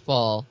silence must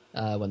fall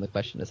when the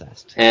question is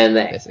asked. And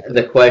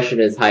the question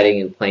is hiding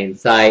in plain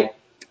sight.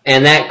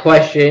 And that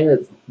question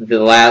is the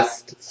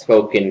last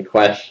spoken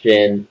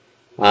question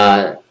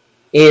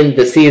in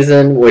the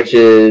season, which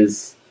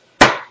is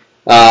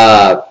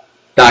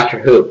Doctor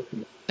Who.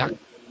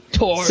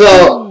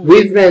 So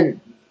we've been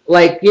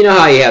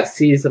how you have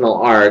seasonal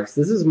arcs.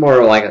 This is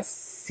more like a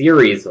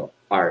series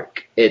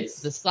arc.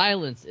 It's the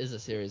silence is a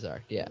series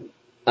arc. Yeah.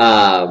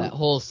 That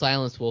whole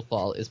Silence Will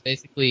Fall is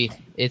basically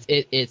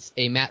it's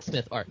a Matt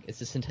Smith arc. It's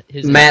just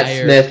his Matt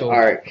entire Smith story.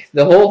 arc.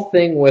 The whole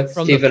thing with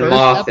From Stephen the first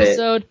Moffat.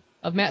 episode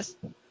of Matt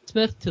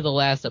Smith to the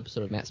last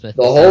episode of Matt Smith.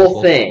 The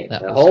whole thing.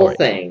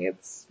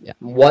 It's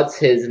what's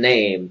his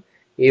name,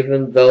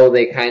 even though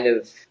they kind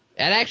of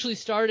it actually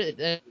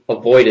started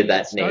avoided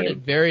that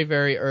started very,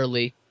 very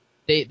early.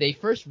 They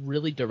first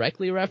really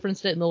directly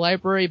referenced it in the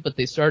library, but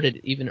they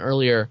started even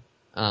earlier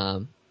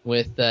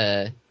with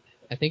I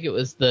think it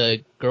was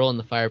the girl in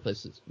the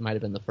fireplace. Might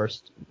have been the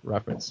first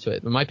reference to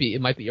it. It might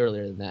be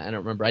earlier than that. I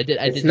don't remember.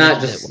 It's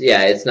not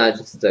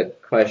just a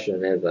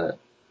question, is it?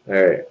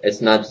 Or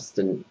it's not just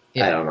an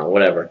I don't know,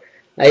 whatever.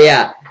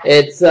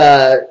 It's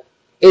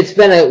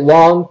been a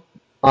long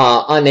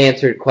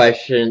unanswered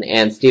question,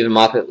 and Stephen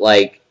Moffat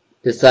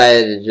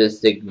decided to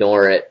just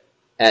ignore it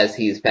as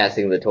he's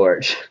passing the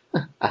torch.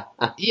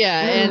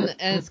 Yeah, and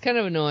it's kind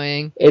of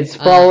annoying. It's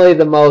probably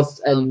the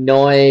most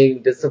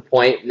annoying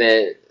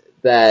disappointment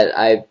that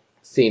I've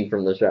seen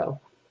from the show.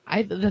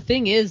 The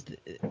thing is,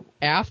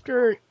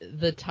 after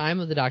the time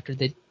of the Doctor,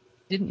 they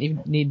didn't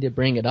even need to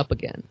bring it up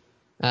again.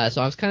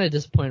 So I was kind of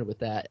disappointed with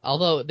that.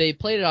 Although they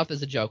played it off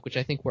as a joke, which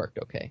I think worked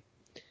okay.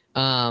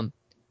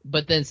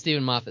 But then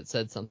Stephen Moffat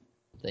said something,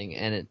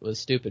 and it was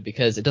stupid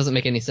because it doesn't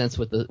make any sense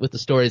with the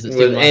stories that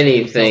Stephen Moffat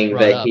anything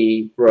that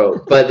he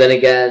wrote. But then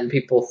again,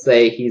 people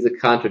say he's a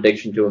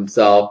contradiction to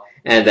himself,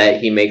 and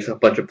that he makes a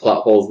bunch of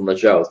plot holes in the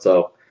show.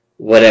 So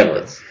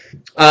whatever.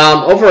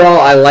 Overall,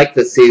 I like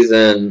the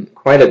season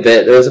quite a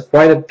bit. There's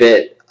quite a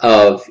bit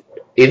of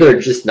either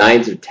just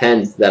 9s or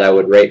 10s that I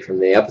would rate from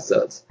the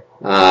episodes.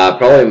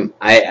 Probably,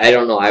 I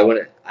don't know.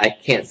 I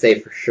can't say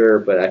for sure,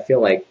 but I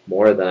feel like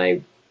more than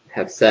I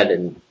have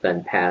said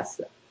than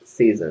past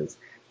seasons.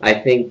 I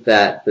think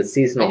that the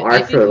seasonal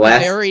arc for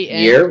last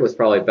year was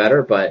probably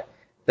better, but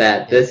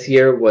that this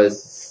year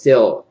was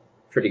still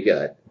pretty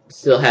good.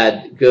 Still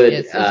had good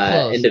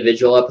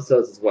individual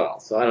episodes as well.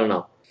 So I don't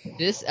know.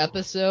 This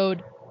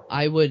episode,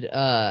 I would,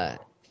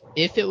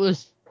 if it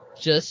was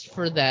just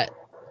for that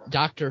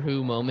Doctor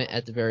Who moment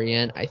at the very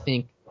end, I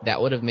think that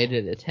would have made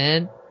it a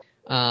 10.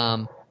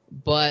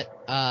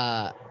 But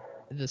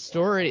the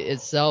story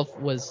itself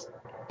was,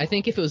 I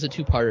think if it was a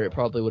two-parter, it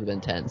probably would have been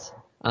 10s.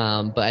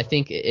 But I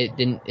think it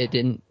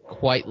didn't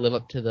quite live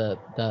up to the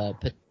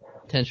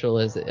potential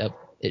as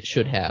it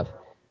should have.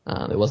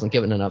 It wasn't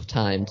given enough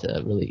time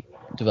to really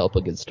develop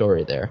a good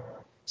story there.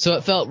 So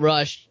it felt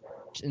rushed,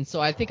 and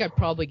so I think I'd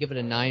probably give it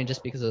a 9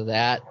 just because of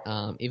that.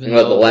 Even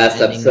though the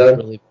last ending episode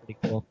was really pretty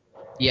cool.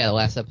 Yeah, the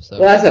last episode.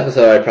 The last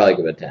episode, I'd probably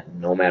give it a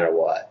 10, no matter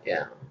what.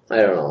 Yeah, I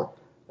don't know.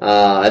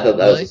 I thought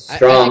that was a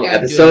strong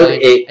episode.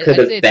 It could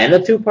have been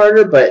a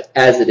two-parter, but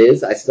as it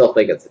is, I still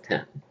think it's a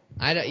 10.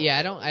 I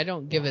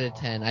don't give it a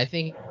 10. I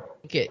think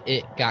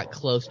it got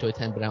close to a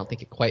 10, but I don't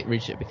think it quite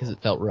reached it because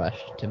it felt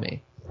rushed to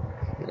me.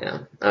 Yeah.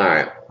 All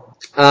right.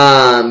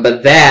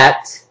 But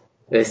that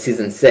is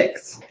season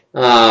 6.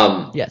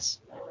 Yes.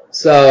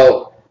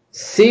 So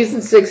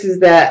season 6 is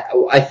that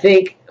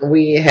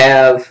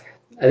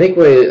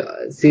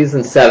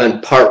season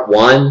 7 part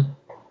 1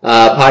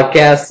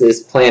 Podcast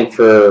is planned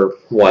for,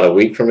 a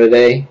week from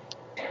today?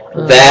 Let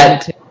me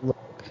That, take a look.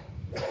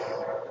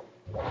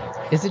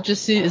 Is it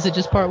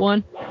just part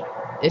 1?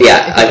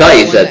 Yeah, I thought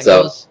you said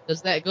so.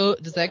 Does that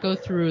go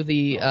through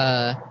the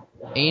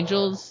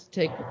Angels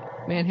take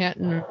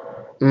Manhattan, or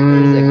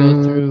does that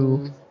go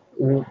through?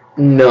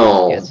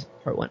 No. Yes,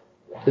 part 1.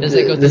 Does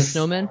it go through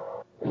Snowmen?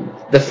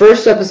 The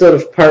first episode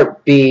of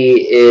Part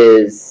B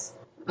is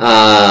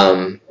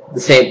the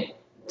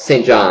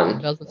St.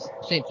 John.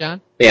 St.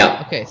 John?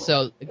 Yeah. Okay,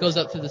 so it goes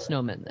up through the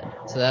Snowmen then.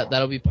 So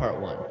that'll be part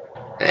 1.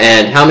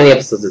 And how many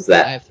episodes is I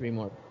that? have 3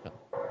 more. No,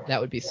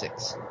 that would be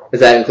 6. Is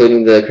that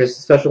including the Christmas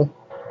special?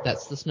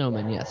 That's the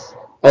Snowmen, yes.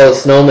 Oh, the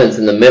Snowman's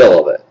in the middle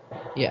of it.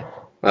 Yeah.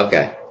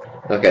 Okay.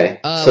 Okay.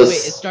 Wait,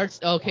 it starts.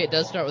 Okay, it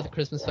does start with the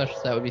Christmas special.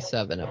 So that would be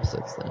 7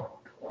 episodes then.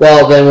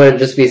 Well, then would it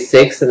just be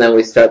 6, and then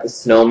we start the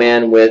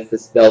Snowman with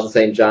the Bells of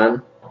St.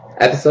 John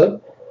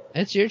episode?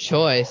 It's your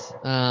choice.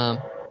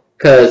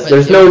 Because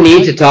there's no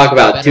need to talk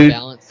about two.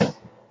 Balance.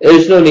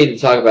 There's no need to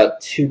talk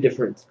about 2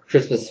 different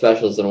Christmas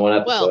specials in one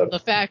episode. Well, the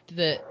fact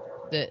that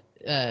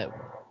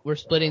we're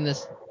splitting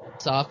this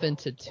off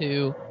into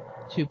two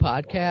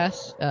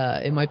podcasts,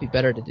 it might be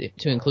better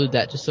to include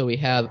that, just so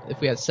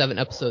if we have 7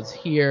 episodes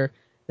here,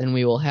 then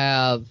we will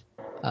have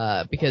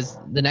because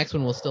the next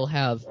one will still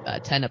have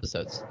 10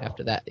 episodes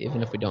after that,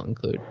 even if we don't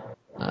include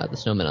the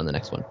Snowmen on the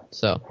next one.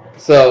 So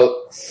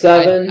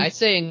 7. I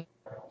say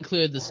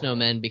include the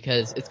Snowmen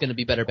because it's going to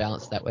be better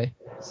balanced that way.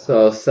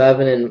 So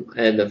 7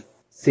 and the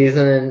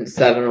season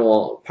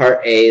 7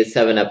 part A is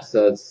 7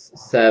 episodes.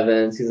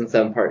 Season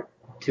 7 part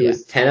 2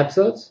 is 10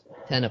 episodes.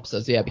 10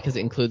 episodes, yeah, because it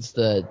includes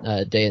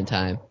the day and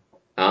time.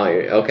 Oh,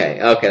 okay,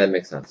 that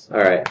makes sense. All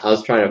right, I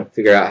was trying to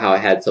figure out how I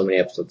had so many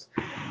episodes.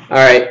 All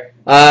right,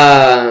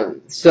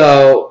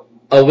 so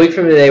a week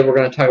from today, we're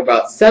going to talk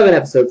about 7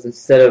 episodes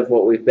instead of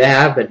what we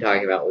have been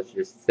talking about, which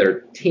is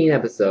 13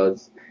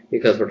 episodes,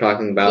 because we're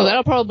talking about. So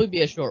that'll probably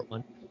be a short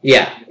one.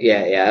 Yeah.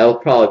 It'll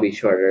probably be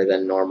shorter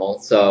than normal.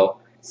 So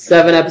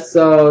 7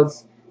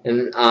 episodes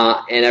and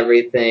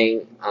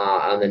everything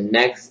on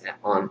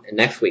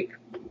next week.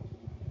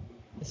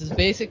 This is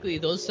basically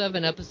those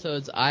 7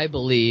 episodes. I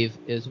believe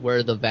is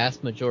where the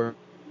vast majority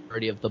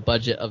of the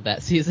budget of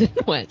that season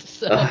went.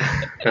 So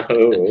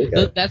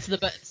okay. that's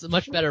the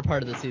much better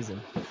part of the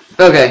season.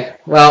 Okay.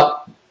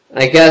 Well,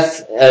 I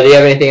guess. Do you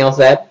have anything else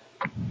to add?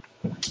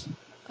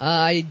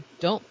 I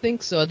don't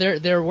think so.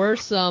 There were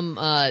some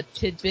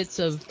tidbits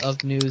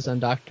of news on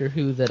Doctor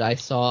Who that I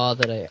saw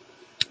that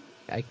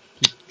I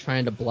keep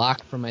trying to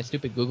block from my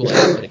stupid Google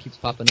app, but it keeps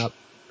popping up.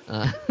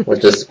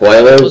 Which is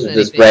spoilers or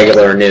just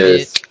regular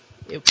news?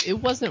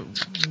 It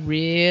wasn't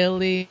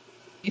really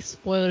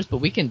spoilers, but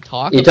we can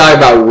talk. You talk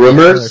about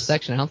rumors?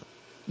 Section.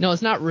 No,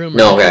 it's not rumors.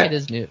 No, okay. It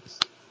is news.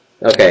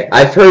 Okay,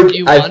 I've heard. Do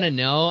you want to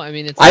know? I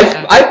mean,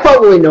 I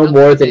probably know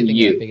more than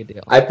you.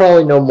 I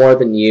probably know more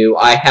than you.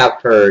 I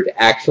have heard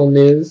actual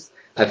news.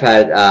 I've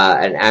had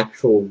an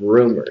actual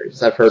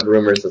rumors. I've heard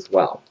rumors as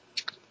well.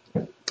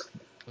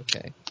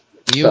 Okay.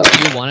 Do you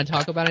want to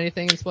talk about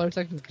anything in spoiler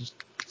section? Just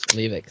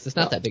leave it, because it's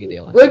not that big a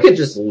deal. We could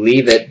just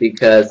leave it,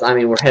 because, I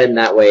mean, we're heading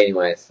that way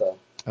anyway, so.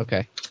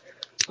 Okay.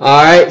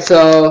 Alright,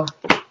 so,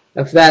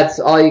 if that's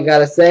all you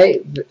gotta say,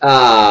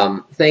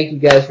 thank you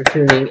guys for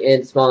tuning in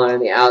to Smaller on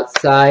the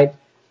Outside.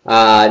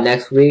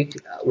 Next week,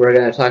 we're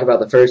gonna talk about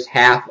the first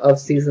half of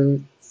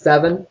Season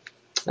 7.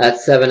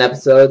 That's 7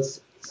 episodes,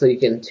 so you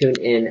can tune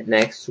in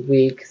next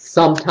week,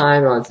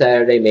 sometime on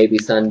Saturday, maybe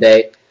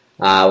Sunday.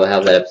 We'll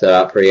have that episode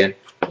out for you.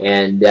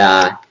 And,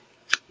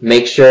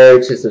 make sure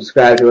to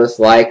subscribe to us,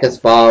 like us,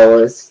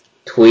 follow us,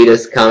 tweet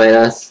us, comment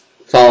us,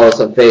 follow us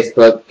on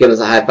Facebook, give us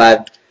a high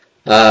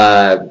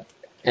five,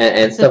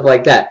 and stuff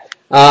like that.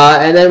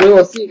 And then we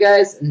will see you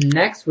guys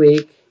next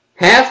week.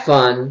 Have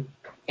fun,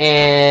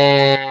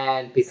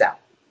 and peace out.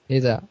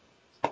 Peace out.